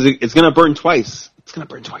 Because it's gonna burn twice. It's gonna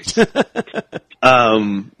burn twice.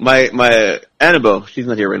 My Annabelle, she's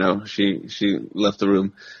not here right now. She left the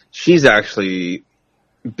room. She's actually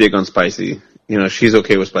big on spicy. She's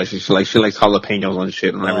okay with spicy. She likes jalapenos on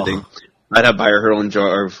shit and everything. I'd have buy her own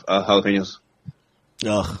jar of jalapenos.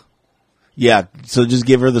 Ugh. Yeah. So just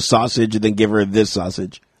give her the sausage and then give her this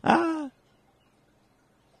sausage. Ah.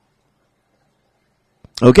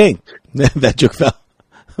 Okay. That joke fell.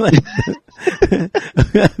 That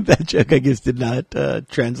joke, I guess, did not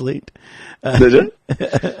translate. Did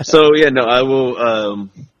it? So yeah, no, I will.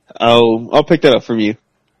 I'll pick that up from you.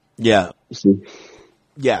 Yeah.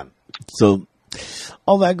 Yeah. So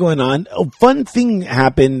all that going on. A fun thing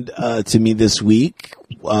happened to me this week.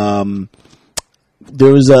 There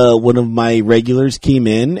was one of my regulars came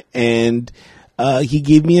in, and he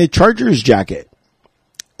gave me a Chargers jacket.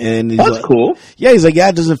 And that's like, cool. Yeah, he's like, yeah,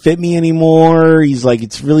 it doesn't fit me anymore. He's like,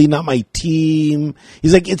 it's really not my team.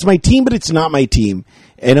 He's like, it's my team, but it's not my team.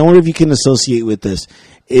 And I wonder if you can associate with this.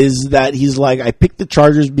 Is that he's like, I picked the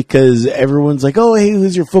Chargers because everyone's like, oh, hey,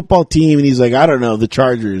 who's your football team? And he's like, I don't know, the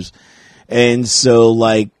Chargers. And so,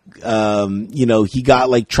 like, he got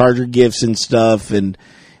like Charger gifts and stuff. And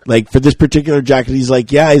like for this particular jacket, he's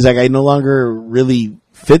like, I no longer really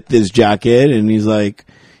fit this jacket. And he's like,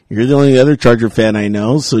 you're the only other Charger fan I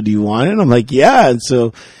know, so do you want it? I'm like, yeah. And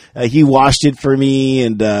so he washed it for me,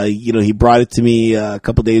 and he brought it to me a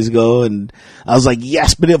couple days ago, and I was like,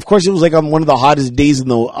 yes. But of course, it was like on one of the hottest days of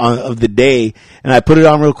the day, and I put it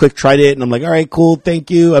on real quick, tried it, and I'm like, all right, cool,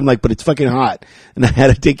 thank you. I'm like, but it's fucking hot, and I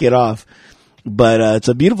had to take it off. But it's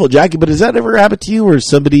a beautiful jacket. But has that ever happened to you, where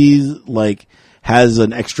somebody like has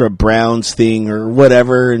an extra Browns thing or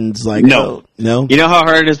whatever, and it's like, no, oh, no? You know how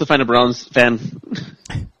hard it is to find a Browns fan?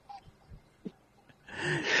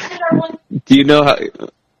 Do you know how?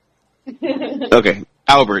 Okay,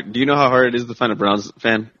 Albert, do you know how hard it is to find a Browns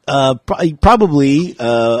fan? Probably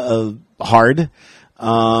hard.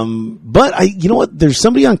 But you know what? There's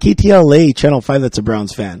somebody on KTLA Channel 5 that's a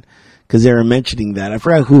Browns fan. because they were mentioning that. I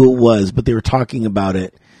forgot who it was, but they were talking about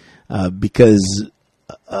it because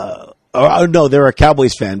no, they were a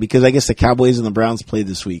Cowboys fan because I guess the Cowboys and the Browns played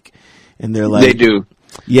this week, and they're like, they do.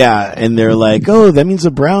 Yeah, and they're like, oh, that means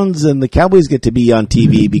the Browns and the Cowboys get to be on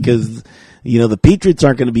TV because, the Patriots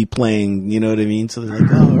aren't going to be playing, you know what I mean? So they're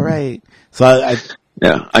like, oh, all right. So I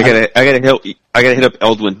gotta hit up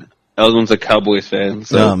Eldwin. Eldwin's a Cowboys fan.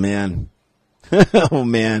 So. Oh, man. Oh,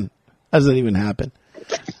 man. How does that even happen?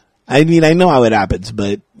 I mean, I know how it happens,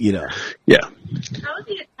 but, Yeah. How is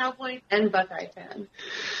he a Cowboys and Buckeye fan?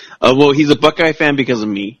 Well, he's a Buckeye fan because of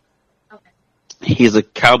me. Okay. He's a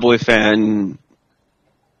Cowboy fan.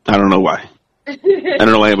 I don't know why. I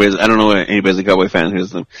don't know why anybody's a Cowboy fan.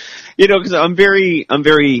 Who's them? Because I'm very.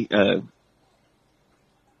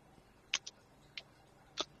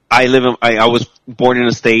 I was born in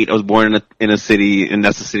a state. I was born in a city, and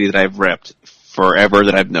that's the city that I've repped forever.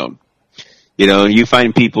 That I've known. You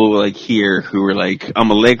find people like here who are like, I'm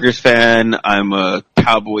a Lakers fan, I'm a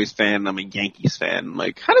Cowboys fan, I'm a Yankees fan.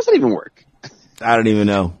 Like, how does that even work? I don't even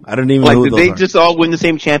know. I don't even know who did those they are. just all win the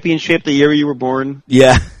same championship the year you were born?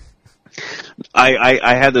 Yeah.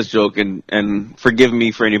 I had this joke, and forgive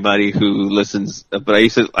me for anybody who listens, but I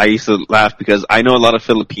used to laugh because I know a lot of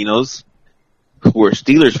Filipinos who are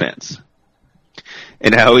Steelers fans.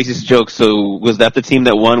 And I always just joke, so was that the team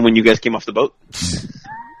that won when you guys came off the boat?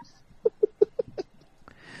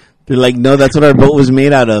 They're like, no, that's what our boat was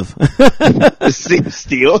made out of.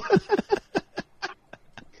 Steel?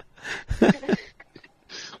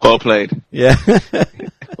 Well played. Yeah.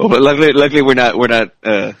 Well, but luckily we're not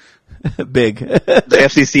big. The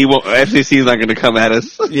FCC is not going to come at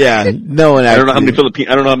us. Yeah, no one. I don't know how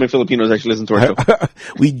many Filipinos actually listen to our show.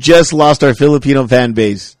 We just lost our Filipino fan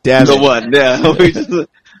base. Damn The it. one, yeah.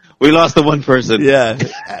 We lost the one person. Yeah,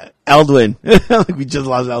 Eldwin. We just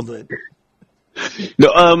lost Eldwin.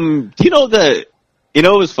 No,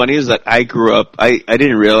 what was funny is that I grew up. I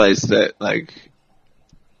didn't realize that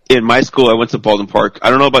in my school I went to Baldwin Park. I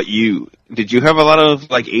don't know about you. Did you have a lot of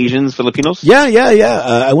Asians, Filipinos? Yeah.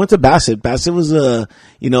 I went to Bassett. Bassett was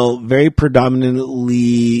very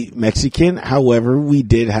predominantly Mexican. However, we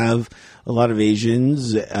did have a lot of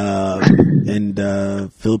Asians and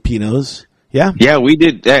Filipinos. Yeah. Yeah, we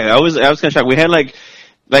did. Yeah, I was kind of shocked. We had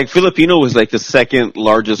Filipino was the second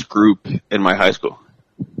largest group in my high school,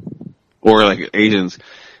 or Asians,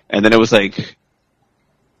 and then it was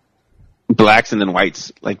blacks and then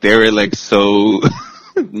whites. They were so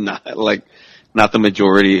not the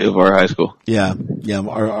majority of our high school. Yeah,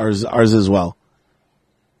 ours as well.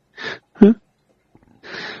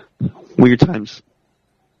 Weird times.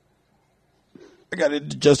 I got it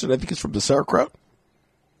digested. I think it's from the sauerkraut.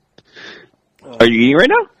 Are you eating right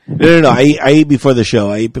now? No. I ate before the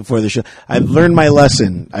show. I've learned my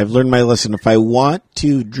lesson. If I want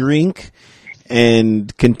to drink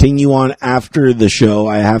and continue on after the show,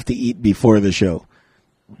 I have to eat before the show.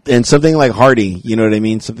 And something like hearty, you know what I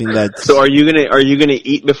mean? Something that's... So are you gonna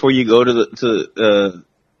eat before you go to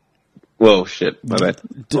whoa, shit, my bad.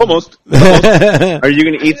 Almost. Are you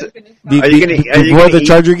gonna eat? Before the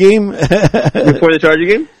Charger game? Before the Charger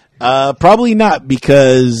game? Probably not,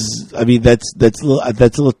 because I mean that's a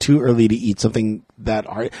little too early to eat something that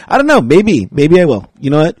hard. I don't know. Maybe I will.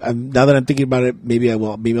 You know what? Now that I'm thinking about it, maybe I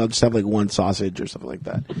will. Maybe I'll just have one sausage or something like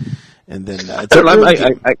that, and then. I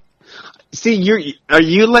see. Are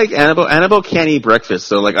you like Annabelle? Annabelle can't eat breakfast,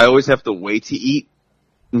 so I always have to wait to eat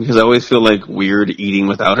because I always feel weird eating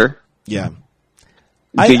without her. Yeah.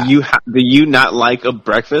 Do you not like a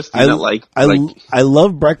breakfast? I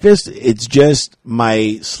love breakfast. It's just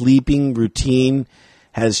my sleeping routine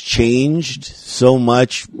has changed so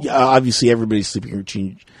much. Obviously, everybody's sleeping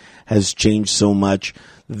routine has changed so much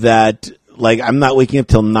that I'm not waking up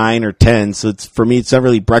till 9 or 10. So for me, it's not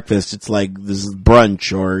really breakfast. It's this is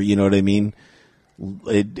brunch, or you know what I mean.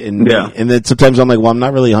 And then sometimes I'm well, I'm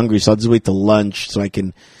not really hungry, so I'll just wait till lunch so I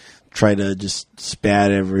can try to just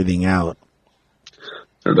spat everything out.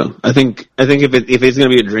 I don't know. I think if it's going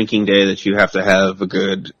to be a drinking day, that you have to have a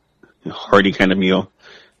good, hearty kind of meal,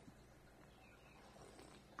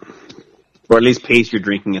 or at least pace your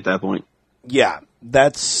drinking at that point. Yeah,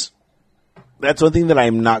 that's one thing that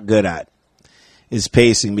I'm not good at, is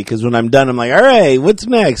pacing, because when I'm done, I'm all right, what's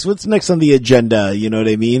next? What's next on the agenda? You know what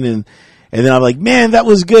I mean? And then I'm man, that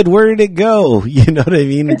was good. Where did it go? You know what I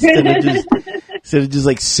mean? Instead of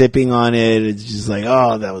just sipping on it, it's just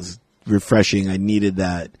oh, that was refreshing. I needed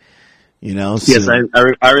that, So, yes,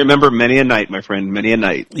 I remember many a night, my friend, many a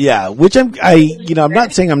night. Yeah, which I'm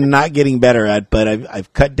not saying I'm not getting better at, but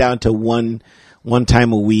I've cut down to one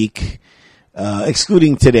time a week,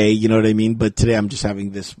 excluding today. You know what I mean? But today I'm just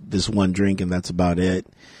having this one drink, and that's about it.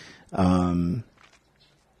 So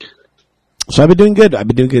I've been doing good. I've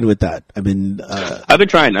been doing good with that. I've been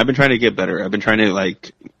trying to get better. I've been trying to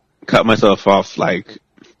like cut myself off, like,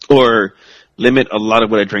 or limit a lot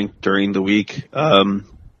of what I drink during the week.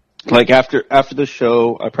 Like after the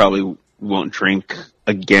show, I probably won't drink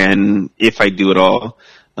again, if I do at all,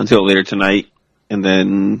 until later tonight. And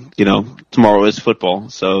then, tomorrow is football.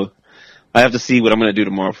 So I have to see what I'm going to do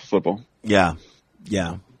tomorrow for football. Yeah.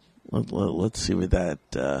 Let's see what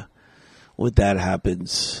that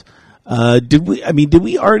happens. Did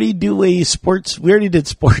we already do a sports? We already did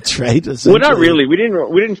sports, right? Well, not really. We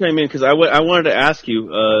didn't chime in because I wanted to ask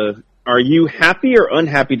you, are you happy or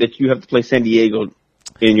unhappy that you have to play San Diego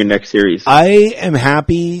in your next series? I am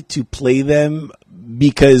happy to play them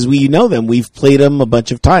because we know them. We've played them a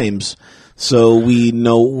bunch of times. So we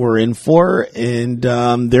know what we're in for, and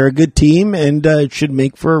they're a good team, and it should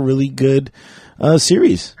make for a really good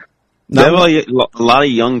series. They have a lot of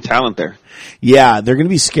young talent there. Yeah, they're going to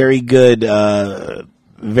be scary good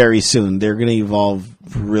very soon. They're going to evolve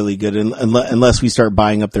really good unless we start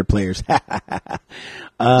buying up their players.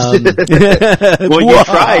 Well, you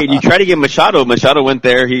tried. You tried to get Machado. Machado went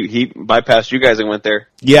there. He bypassed you guys and went there.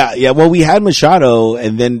 Yeah. Well, we had Machado,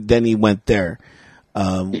 and then he went there.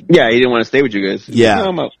 Yeah, he didn't want to stay with you guys. Yeah,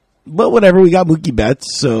 but whatever. We got Mookie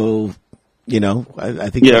Betts, so I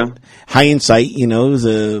think hindsight, is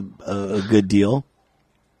a good deal.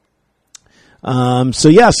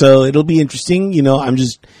 So it'll be interesting. I'm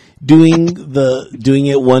just doing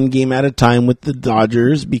it one game at a time with the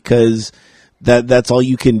Dodgers because that's all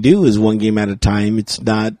you can do is one game at a time. It's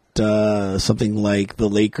not something like the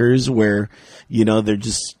Lakers where they're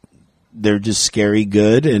just scary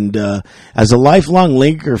good. And as a lifelong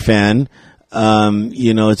Laker fan,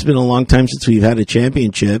 it's been a long time since we've had a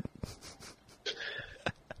championship.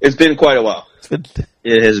 It's been quite a while.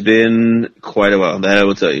 It has been quite a while, that I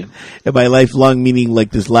will tell you. And by lifelong meaning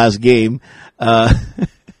like this last game. Go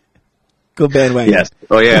bandwagon. Yes.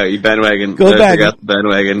 Oh yeah, you bandwagon. Go I forgot the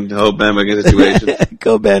bandwagon. The whole bandwagon situation.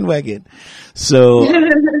 Go bandwagon. So,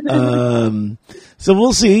 so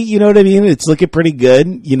we'll see. You know what I mean? It's looking pretty good.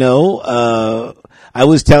 I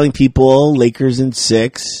was telling people Lakers in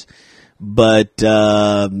 6, but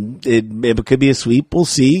it could be a sweep. We'll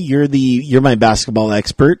see. You're my basketball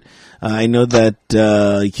expert. I know that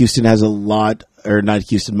Houston has a lot, or not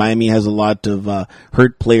Houston, Miami has a lot of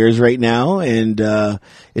hurt players right now, and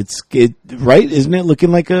it's right, isn't it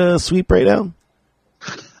looking like a sweep right now?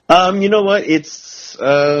 You know what? It's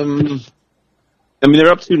they're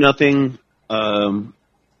up to nothing.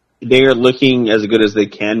 They are looking as good as they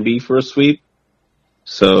can be for a sweep.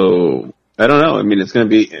 So I don't know. It's going to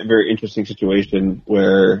be a very interesting situation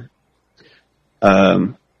where,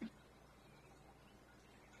 I'm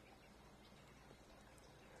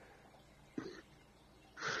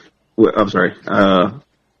sorry.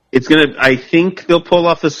 I think they'll pull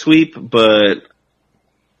off the sweep, but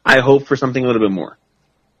I hope for something a little bit more.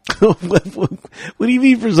 What do you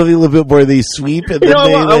mean for something a little bit more? They sweep and then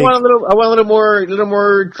I want a little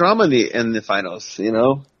more drama in the finals.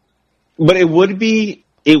 But it would be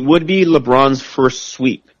LeBron's first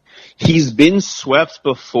sweep. He's been swept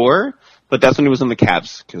before, but that's when he was on the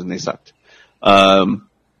Cavs because they sucked.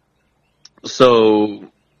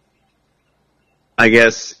 So I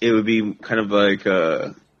guess it would be kind of like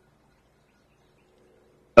a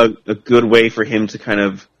good way for him to kind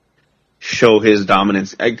of show his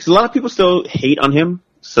dominance. Because a lot of people still hate on him,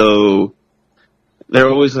 so they're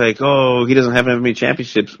always like, "Oh, he doesn't have many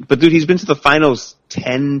championships." But dude, he's been to the finals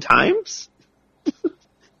 10 times,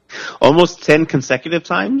 almost 10 consecutive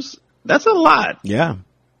times. That's a lot. Yeah.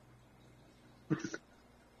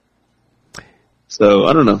 So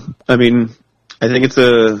I don't know. I think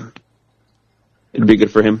it'd be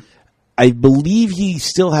good for him. I believe he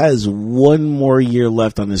still has one more year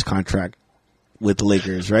left on his contract with the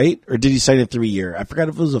Lakers, right? Or did he sign a 3-year? I forgot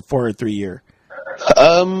if it was a 4 or 3 year.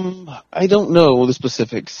 I don't know the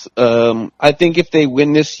specifics. I think if they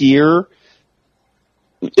win this year,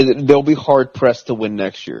 they'll be hard pressed to win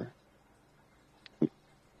next year.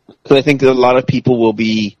 Because I think that a lot of people will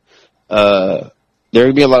be, there are going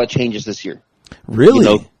to be a lot of changes this year.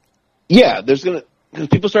 Really? Yeah, because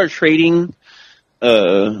people start trading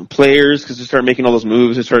players because they start making all those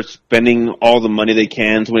moves. They start spending all the money they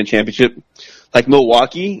can to win a championship. Like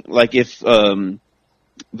Milwaukee, like if the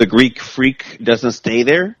Greek Freak doesn't stay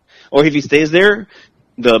there, or if he stays there,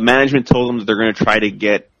 the management told them that they're going to try to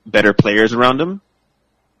get better players around him.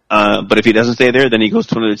 But if he doesn't stay there, then he goes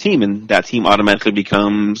to another team, and that team automatically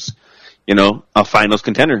becomes, a finals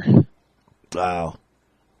contender. Wow.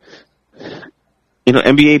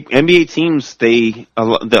 NBA teams, a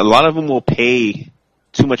lot of them will pay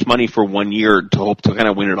too much money for 1 year to hope to kind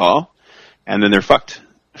of win it all, and then they're fucked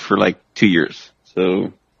for like 2 years.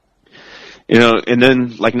 So, and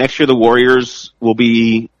then like next year the Warriors will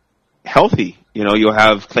be healthy. You'll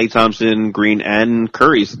have Klay Thompson, Green, and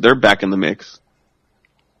Curry. So they're back in the mix.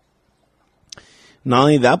 Not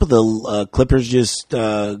only that, but the Clippers just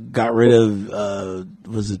got rid of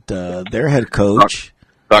their head coach,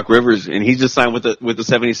 Doc Rivers, and he just signed with the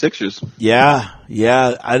 76ers. Yeah.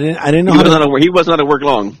 I didn't know he was not at work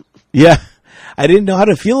long. Yeah, I didn't know how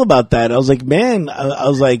to feel about that. I was like, man, I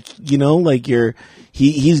was like, like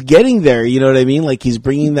he's getting there. You know what I mean? Like he's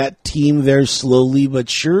bringing that team there slowly but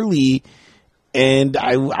surely. And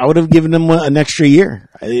I would have given him an extra year.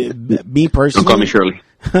 Me personally, Don't call me Shirley.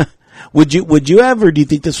 Would you have, or do you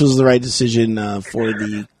think this was the right decision for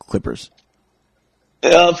the Clippers?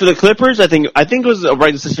 For the Clippers, I think it was a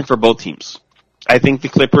right decision for both teams. I think the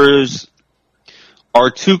Clippers are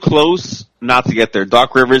too close not to get there.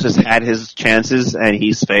 Doc Rivers has had his chances and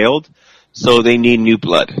he's failed, so they need new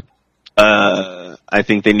blood. I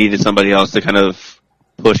think they needed somebody else to kind of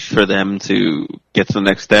push for them to get to the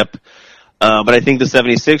next step. But I think the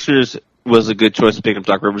 76ers was a good choice to pick up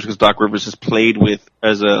Doc Rivers because Doc Rivers has played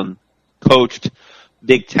coached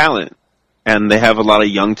big talent, and they have a lot of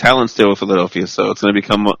young talent still with Philadelphia, so it's going to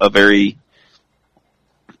become a very,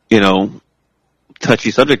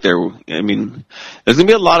 touchy subject there. I mean, there's going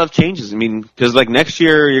to be a lot of changes. I mean, because like next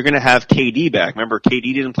year you're going to have KD back. Remember,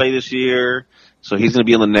 KD didn't play this year, so he's going to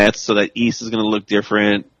be on the Nets, so that East is going to look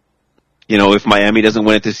different. If Miami doesn't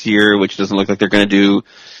win it this year, which doesn't look like they're going to do,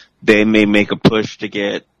 they may make a push to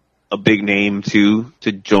get a big name to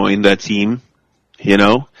join that team.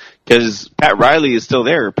 Because Pat Riley is still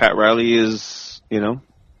there. Pat Riley is,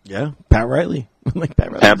 Yeah, Pat Riley. Like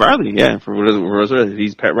Pat Riley. Pat Riley, yeah. For what it is,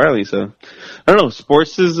 he's Pat Riley. So, I don't know.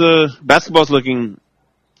 Sports is, basketball's looking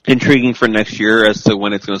intriguing for next year as to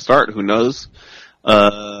when it's going to start. Who knows?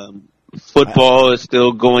 Football is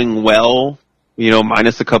still going well,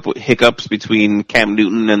 minus a couple hiccups between Cam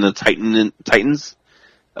Newton and the Titans.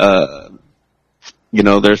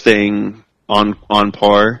 They're staying on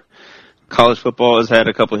par. College football has had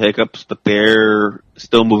a couple of hiccups, but they're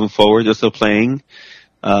still moving forward. They're still playing.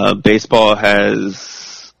 Baseball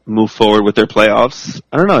has moved forward with their playoffs.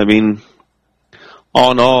 I don't know. I mean,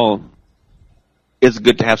 all in all, it's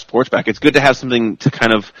good to have sports back. It's good to have something to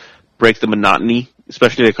kind of break the monotony,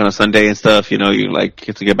 especially like on a Sunday and stuff. You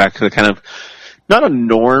get to get back to the kind of, not a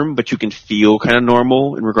norm, but you can feel kind of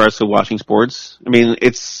normal in regards to watching sports. I mean,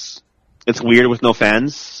 it's weird with no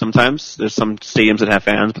fans sometimes. There's some stadiums that have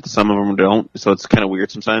fans, but some of them don't, so it's kind of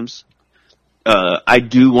weird sometimes. I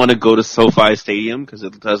do want to go to SoFi Stadium because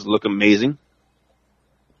it does look amazing.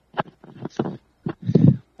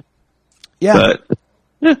 Yeah. But,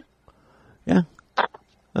 yeah. Yeah.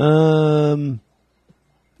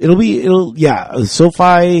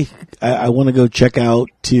 SoFi, I want to go check out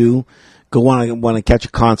too. Want to catch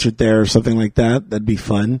a concert there or something like that. That'd be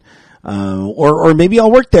fun. Or maybe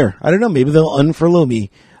I'll work there. I don't know. Maybe they'll unfurlough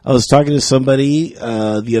me. I was talking to somebody,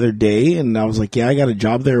 the other day, and I was like, yeah, I got a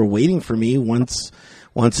job there waiting for me once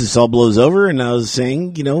this all blows over. And I was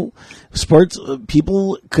saying, sports,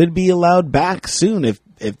 people could be allowed back soon. If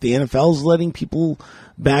the NFL is letting people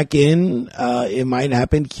back in, it might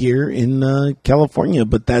happen here in, California,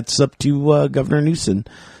 but that's up to, Governor Newsom.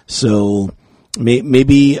 So,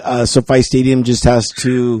 maybe SoFi Stadium just has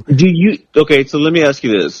to. Okay, so let me ask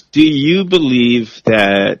you this: do you believe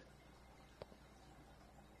that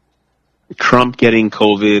Trump getting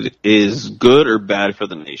COVID is good or bad for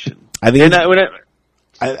the nation? I think.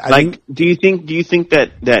 Do you think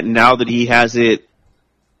that now that he has it,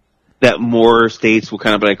 that more states will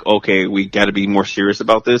kind of be like, okay, we got to be more serious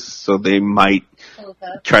about this, so they might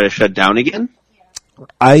try to shut down again?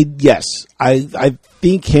 Yes, I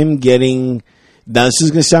think him getting. Now, this is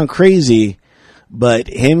going to sound crazy, but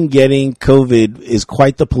him getting COVID is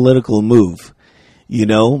quite the political move,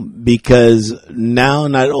 because now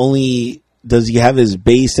not only does he have his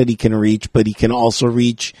base that he can reach, but he can also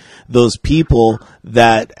reach those people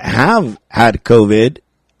that have had COVID,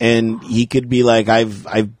 and he could be like,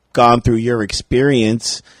 I've gone through your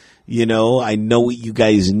experience, I know what you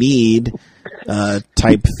guys need,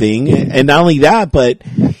 type thing. And not only that, but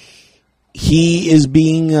he is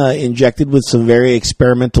being injected with some very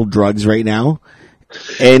experimental drugs right now.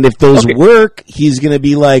 And if those work, he's going to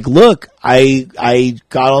be like, look, I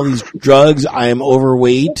got all these drugs. I am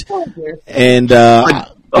overweight. And,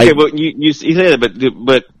 but you say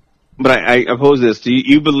that, but I oppose this. Do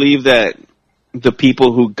you believe that the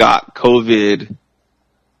people who got COVID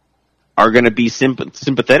are going to be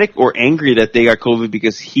sympathetic or angry that they got COVID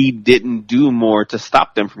because he didn't do more to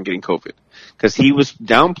stop them from getting COVID. Because he was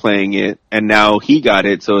downplaying it, and now he got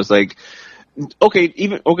it. So it's like, okay,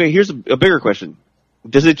 here's a bigger question.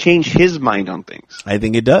 Does it change his mind on things? I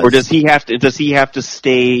think it does. Or does he have to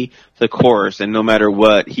stay the course, and no matter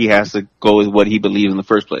what, he has to go with what he believes in the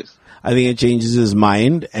first place? I think it changes his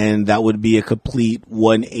mind, and that would be a complete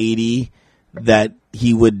 180 that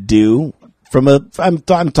he would do. I'm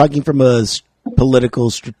talking from a political,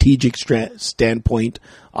 strategic standpoint.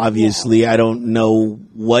 Obviously, I don't know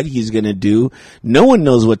what he's going to do. No one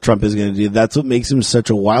knows what Trump is going to do. That's what makes him such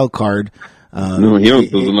a wild card. No, he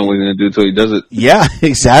doesn't know what he's going to do until he does it. Yeah,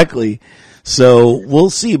 exactly. So we'll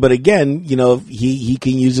see. But again, he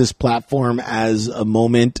can use this platform as a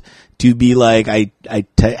moment to be like, I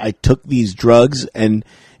took these drugs, and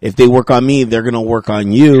if they work on me, they're going to work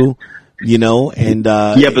on you. And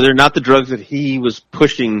yeah, but they're not the drugs that he was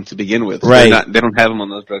pushing to begin with. Right. They don't have him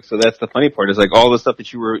on those drugs. So that's the funny part. Is like all the stuff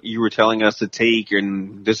that you were telling us to take,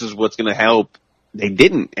 and this is what's going to help. They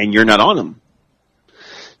didn't, and you're not on them.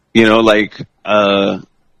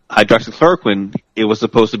 Hydroxychloroquine, it was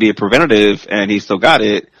supposed to be a preventative, and he still got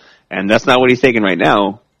it, and that's not what he's taking right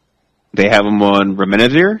now. They have him on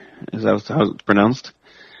Remdesivir, is that how it's pronounced?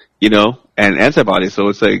 And antibodies, so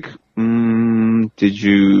it's like, did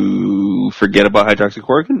you forget about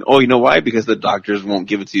hydroxychloroquine? Oh, you know why? Because the doctors won't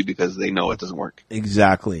give it to you because they know it doesn't work.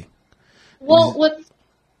 Exactly. Well,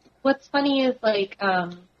 what's funny is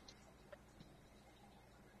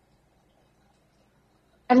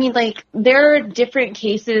there are different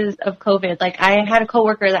cases of COVID. Like, I had a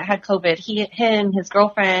coworker that had COVID. Him, his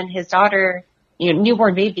girlfriend, his daughter,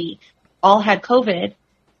 newborn baby, all had COVID,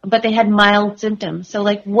 but they had mild symptoms. So,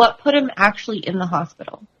 what put him actually in the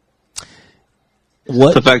hospital?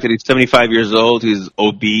 What? The fact that he's 75 years old, he's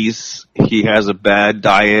obese, he has a bad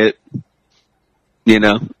diet, Well, he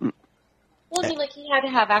had to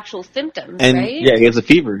have actual symptoms, right? Yeah, he has a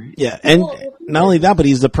fever. Yeah, and not only that, but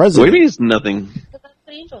he's the president. What do you mean it's nothing? But that's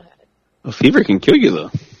what Angel had. A fever can kill you,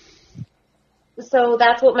 though. So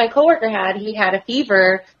that's what my coworker had. He had a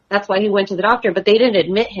fever. That's why he went to the doctor, but they didn't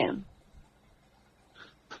admit him.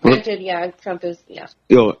 Granted, Trump is,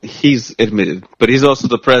 he's admitted, but he's also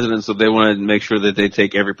the president, so they want to make sure that they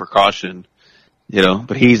take every precaution,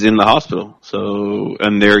 but he's in the hospital,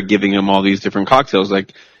 and they're giving him all these different cocktails.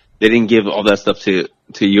 Like, they didn't give all that stuff to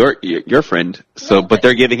your friend, but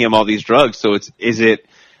they're giving him all these drugs, so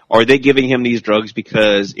are they giving him these drugs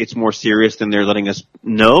because it's more serious than they're letting us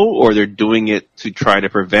know, or they're doing it to try to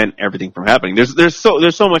prevent everything from happening? There's so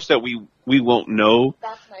much that we won't know.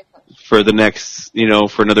 That's my question. For the next,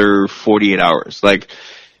 for another 48 hours. Like,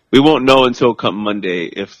 we won't know until come Monday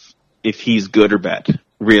if he's good or bad,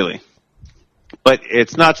 really. But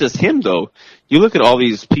it's not just him, though. You look at all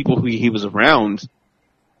these people who he was around,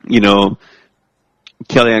 Kellyanne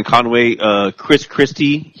Conway, Chris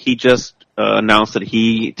Christie, he just announced that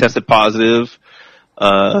he tested positive.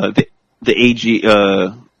 The AG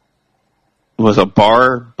was a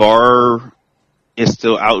Barr is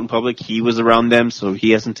still out in public. He was around them, so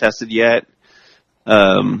he hasn't tested yet.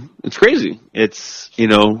 It's crazy. It's,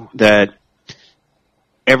 that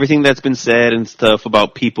everything that's been said and stuff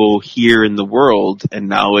about people here in the world, and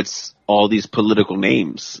now it's all these political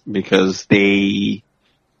names because they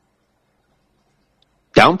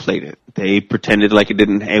downplayed it. They pretended like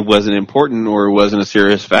it wasn't important or it wasn't a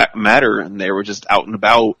serious matter, and they were just out and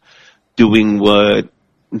about doing what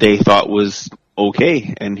they thought was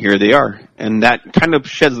okay, and here they are. And that kind of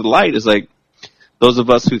sheds the light, is like, those of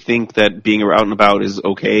us who think that being out and about is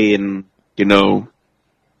okay, and,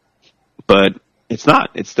 but it's not.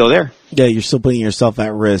 It's still there. Yeah, you're still putting yourself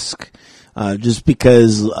at risk. Just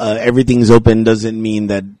because everything's open doesn't mean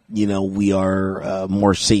that, we are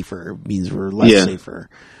more safer. It means we're less safer.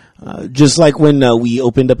 Just like when we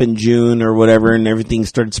opened up in June or whatever, and everything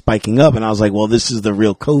started spiking up, and I was like, well, this is the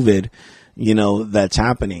real COVID, that's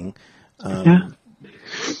happening.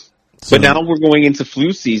 But now we're going into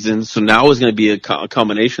flu season, so now it's going to be a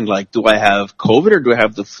combination. Like, do I have COVID or do I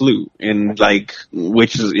have the flu? And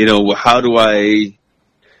which is, how do I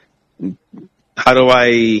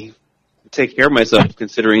take care of myself,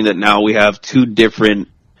 considering that now we have two different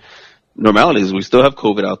normalities? We still have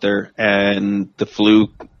COVID out there, and the flu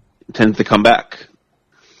tends to come back.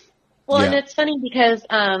 Well, and it's funny because,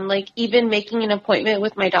 even making an appointment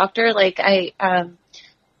with my doctor,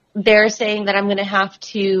 they're saying that I'm going to have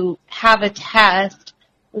a test,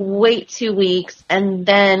 wait 2 weeks, and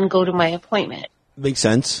then go to my appointment. Makes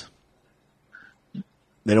sense.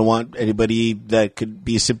 They don't want anybody that could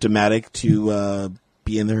be symptomatic to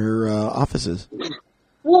be in their offices.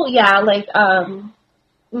 Well, yeah,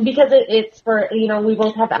 because it's for, we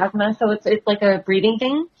both have asthma, so it's like a breathing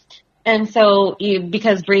thing. And so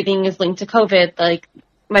because breathing is linked to COVID, like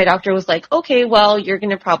my doctor was like, okay, well, you're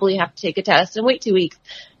going to probably have to take a test and wait 2 weeks.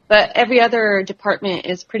 But every other department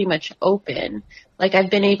is pretty much open. Like I've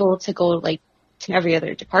been able to go like to every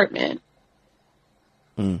other department.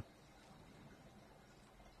 Mm.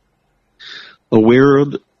 A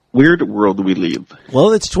weird world we live.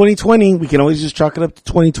 Well, it's 2020. We can always just chalk it up to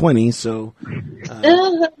 2020. So,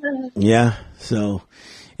 yeah. So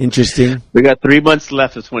interesting. We got 3 months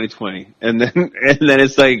left of 2020, and then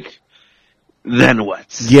it's like, then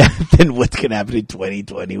what? Yeah. Then what's gonna happen in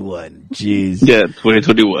 2021? Jeez. Yeah,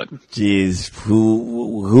 2021. Jeez.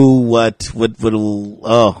 Who? What?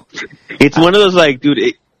 Oh. It's one of those like, dude.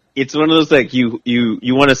 It's one of those like you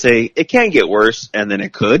want to say it can't get worse, and then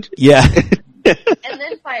it could. Yeah. And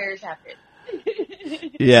then fires happen.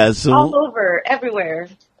 Yeah. So all over, everywhere.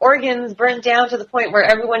 Oregon's burnt down to the point where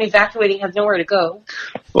everyone evacuating has nowhere to go.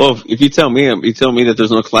 Well, if you tell me that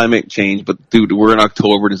there's no climate change, but dude, we're in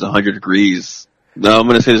October and it's 100 degrees. No, I'm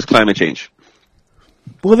going to say there's climate change.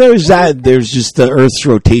 Well, there's that. There's just the Earth's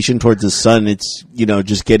rotation towards the sun. It's,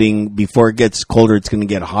 just getting, before it gets colder, it's going to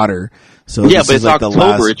get hotter. So yeah, but it's like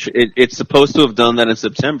October. It's supposed to have done that in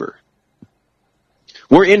September.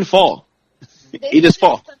 We're in fall. It is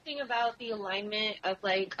fall. Something about the alignment of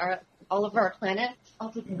like all of our planets.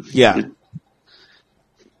 Yeah.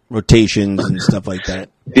 Rotations and stuff like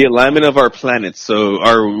that. The alignment of our planets. So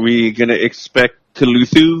are we going to expect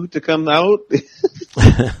Cthulhu to come out?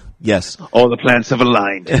 Yes. All the planets have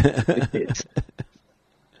aligned.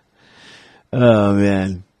 Oh,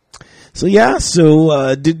 man. So, yeah.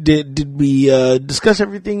 So, did we discuss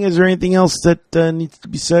everything? Is there anything else that needs to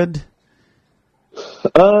be said?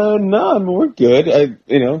 No, we're good. I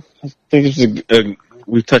think it's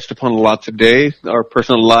we've touched upon a lot today. Our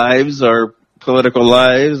personal lives, our political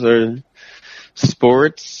lives, our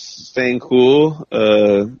sports, staying cool,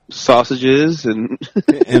 sausages and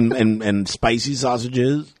and spicy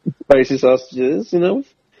sausages. Spicy sausages,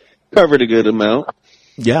 covered a good amount.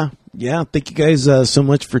 Yeah. Thank you guys so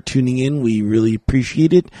much for tuning in. We really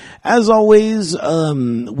appreciate it. As always,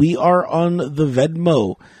 we are on the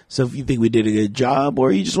Venmo. So if you think we did a good job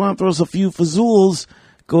or you just want to throw us a few fazools,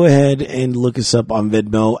 go ahead and look us up on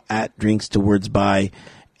Venmo at Drinks to Words By.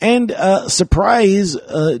 And surprise,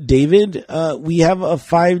 David, we have a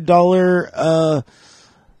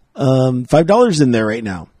 $5 in there right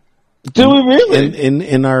now. Do we really?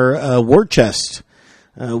 In our war chest.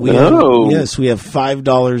 We have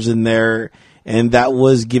 $5 in there, and that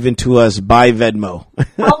was given to us by Venmo.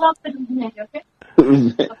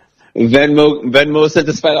 Venmo sent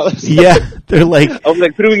us $5. Yeah, they're like, I was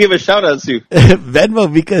like, who do we give a shout out to?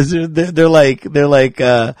 Venmo, because they're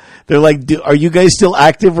like, are you guys still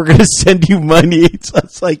active? We're gonna send you money. So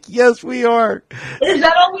it's like, yes, we are. Is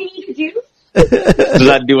that all we need to do? Does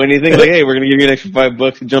not do anything. Like, hey, we're gonna give you an extra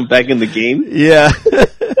 $5 to jump back in the game. Yeah,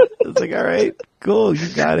 it's like, all right, cool, you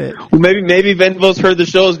got it. Well, maybe Venmo's heard the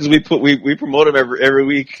shows because we promote them every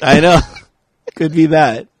week. I know. Could be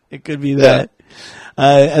that. It could be that.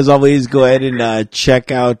 As always, go ahead and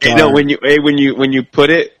check out. When you put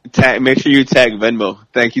it, make sure you tag Venmo.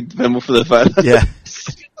 Thank you, Venmo, for the $5. Yeah.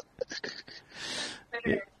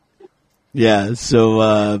 Yeah.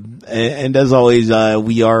 So, and as always,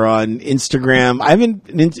 we are on Instagram. I haven't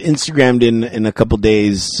Instagrammed in a couple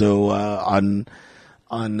days. So, on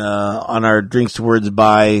our Drinks to Words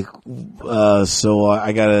By. So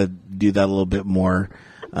I gotta do that a little bit more.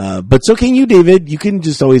 But so can you, David. You can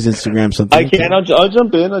just always Instagram something. I can. I'll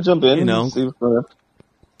jump in.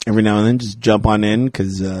 Every now and then, just jump on in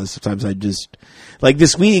because sometimes I just like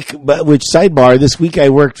this week. But which sidebar? This week I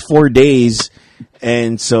worked 4 days,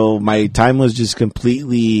 and so my time was just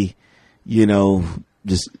completely,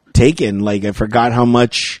 just taken. Like I forgot how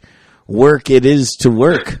much work it is to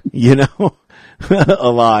work. A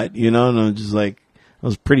lot. And I'm just like I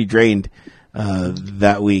was pretty drained.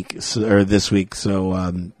 That week or this week.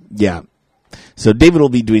 So, yeah. So David will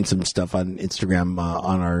be doing some stuff on Instagram,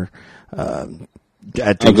 on our, I'll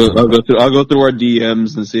go through our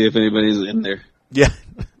DMs and see if anybody's in there. Yeah.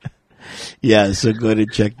 Yeah. So go ahead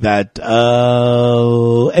and check that.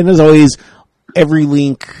 And as always, every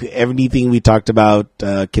link, everything we talked about,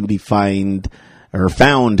 can be found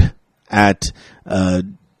at,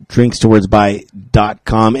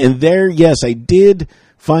 drinkstowardsby.com. And there, yes, I did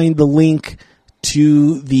find the link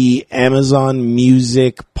to the Amazon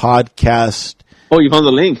Music podcast. Oh, you found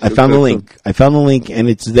the link? I found the link, and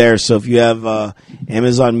it's there. So if you have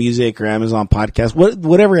Amazon Music or Amazon Podcast,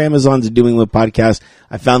 whatever Amazon's doing with podcasts,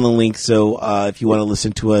 I found the link. So if you want to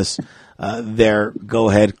listen to us there, go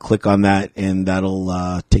ahead, click on that, and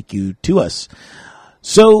that'll take you to us.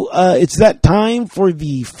 So it's that time for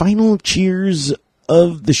the final cheers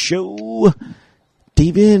of the show.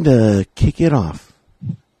 David, kick it off.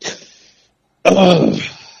 I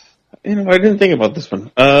didn't think about this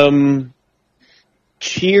one.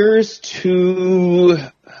 Cheers to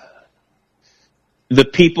the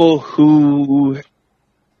people who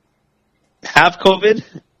have COVID,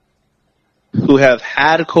 who have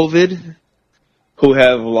had COVID, who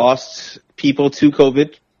have lost people to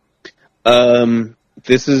COVID.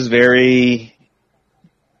 This is a very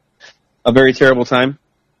terrible time,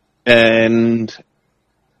 and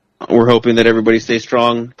we're hoping that everybody stays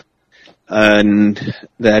strong, and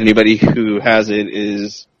that anybody who has it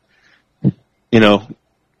is,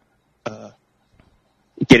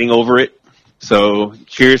 getting over it. So,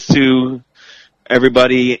 cheers to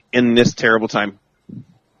everybody in this terrible time.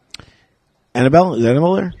 Annabelle, is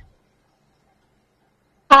Annabelle there?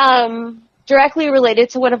 Directly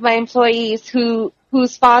related to one of my employees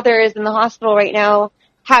whose father is in the hospital right now,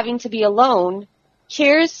 having to be alone.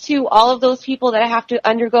 Cheers to all of those people that have to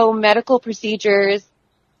undergo medical procedures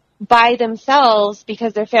by themselves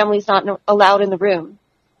because their family's not allowed in the room.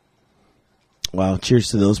 Wow, cheers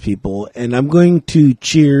to those people. And I'm going to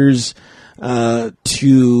cheers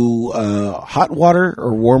to hot water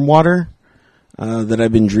or warm water that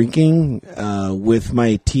I've been drinking with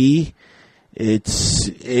my tea.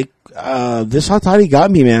 This hot toddy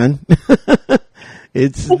got me, man.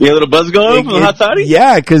 It's you have a little buzz going on from the hot toddy?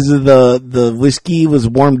 Yeah, because the whiskey was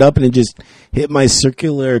warmed up and it just hit my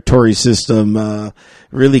circulatory system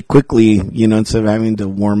really quickly, instead of having to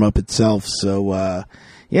warm up itself. So,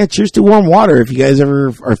 yeah, cheers to warm water. If you guys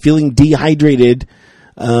ever are feeling dehydrated,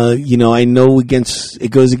 I know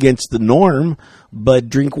it goes against the norm, but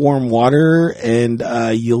drink warm water and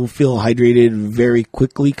you'll feel hydrated very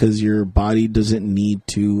quickly because your body doesn't need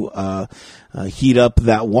to heat up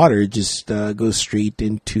that water. It just goes straight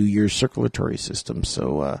into your circulatory system.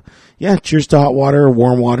 So, yeah, cheers to hot water,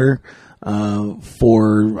 warm water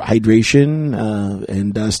for hydration,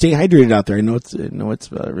 and stay hydrated out there. I know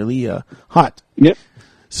it's really hot. Yep.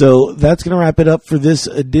 So that's going to wrap it up for this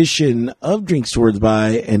edition of Drinks Words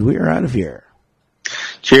By, and we are out of here.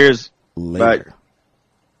 Cheers. Later. Bye.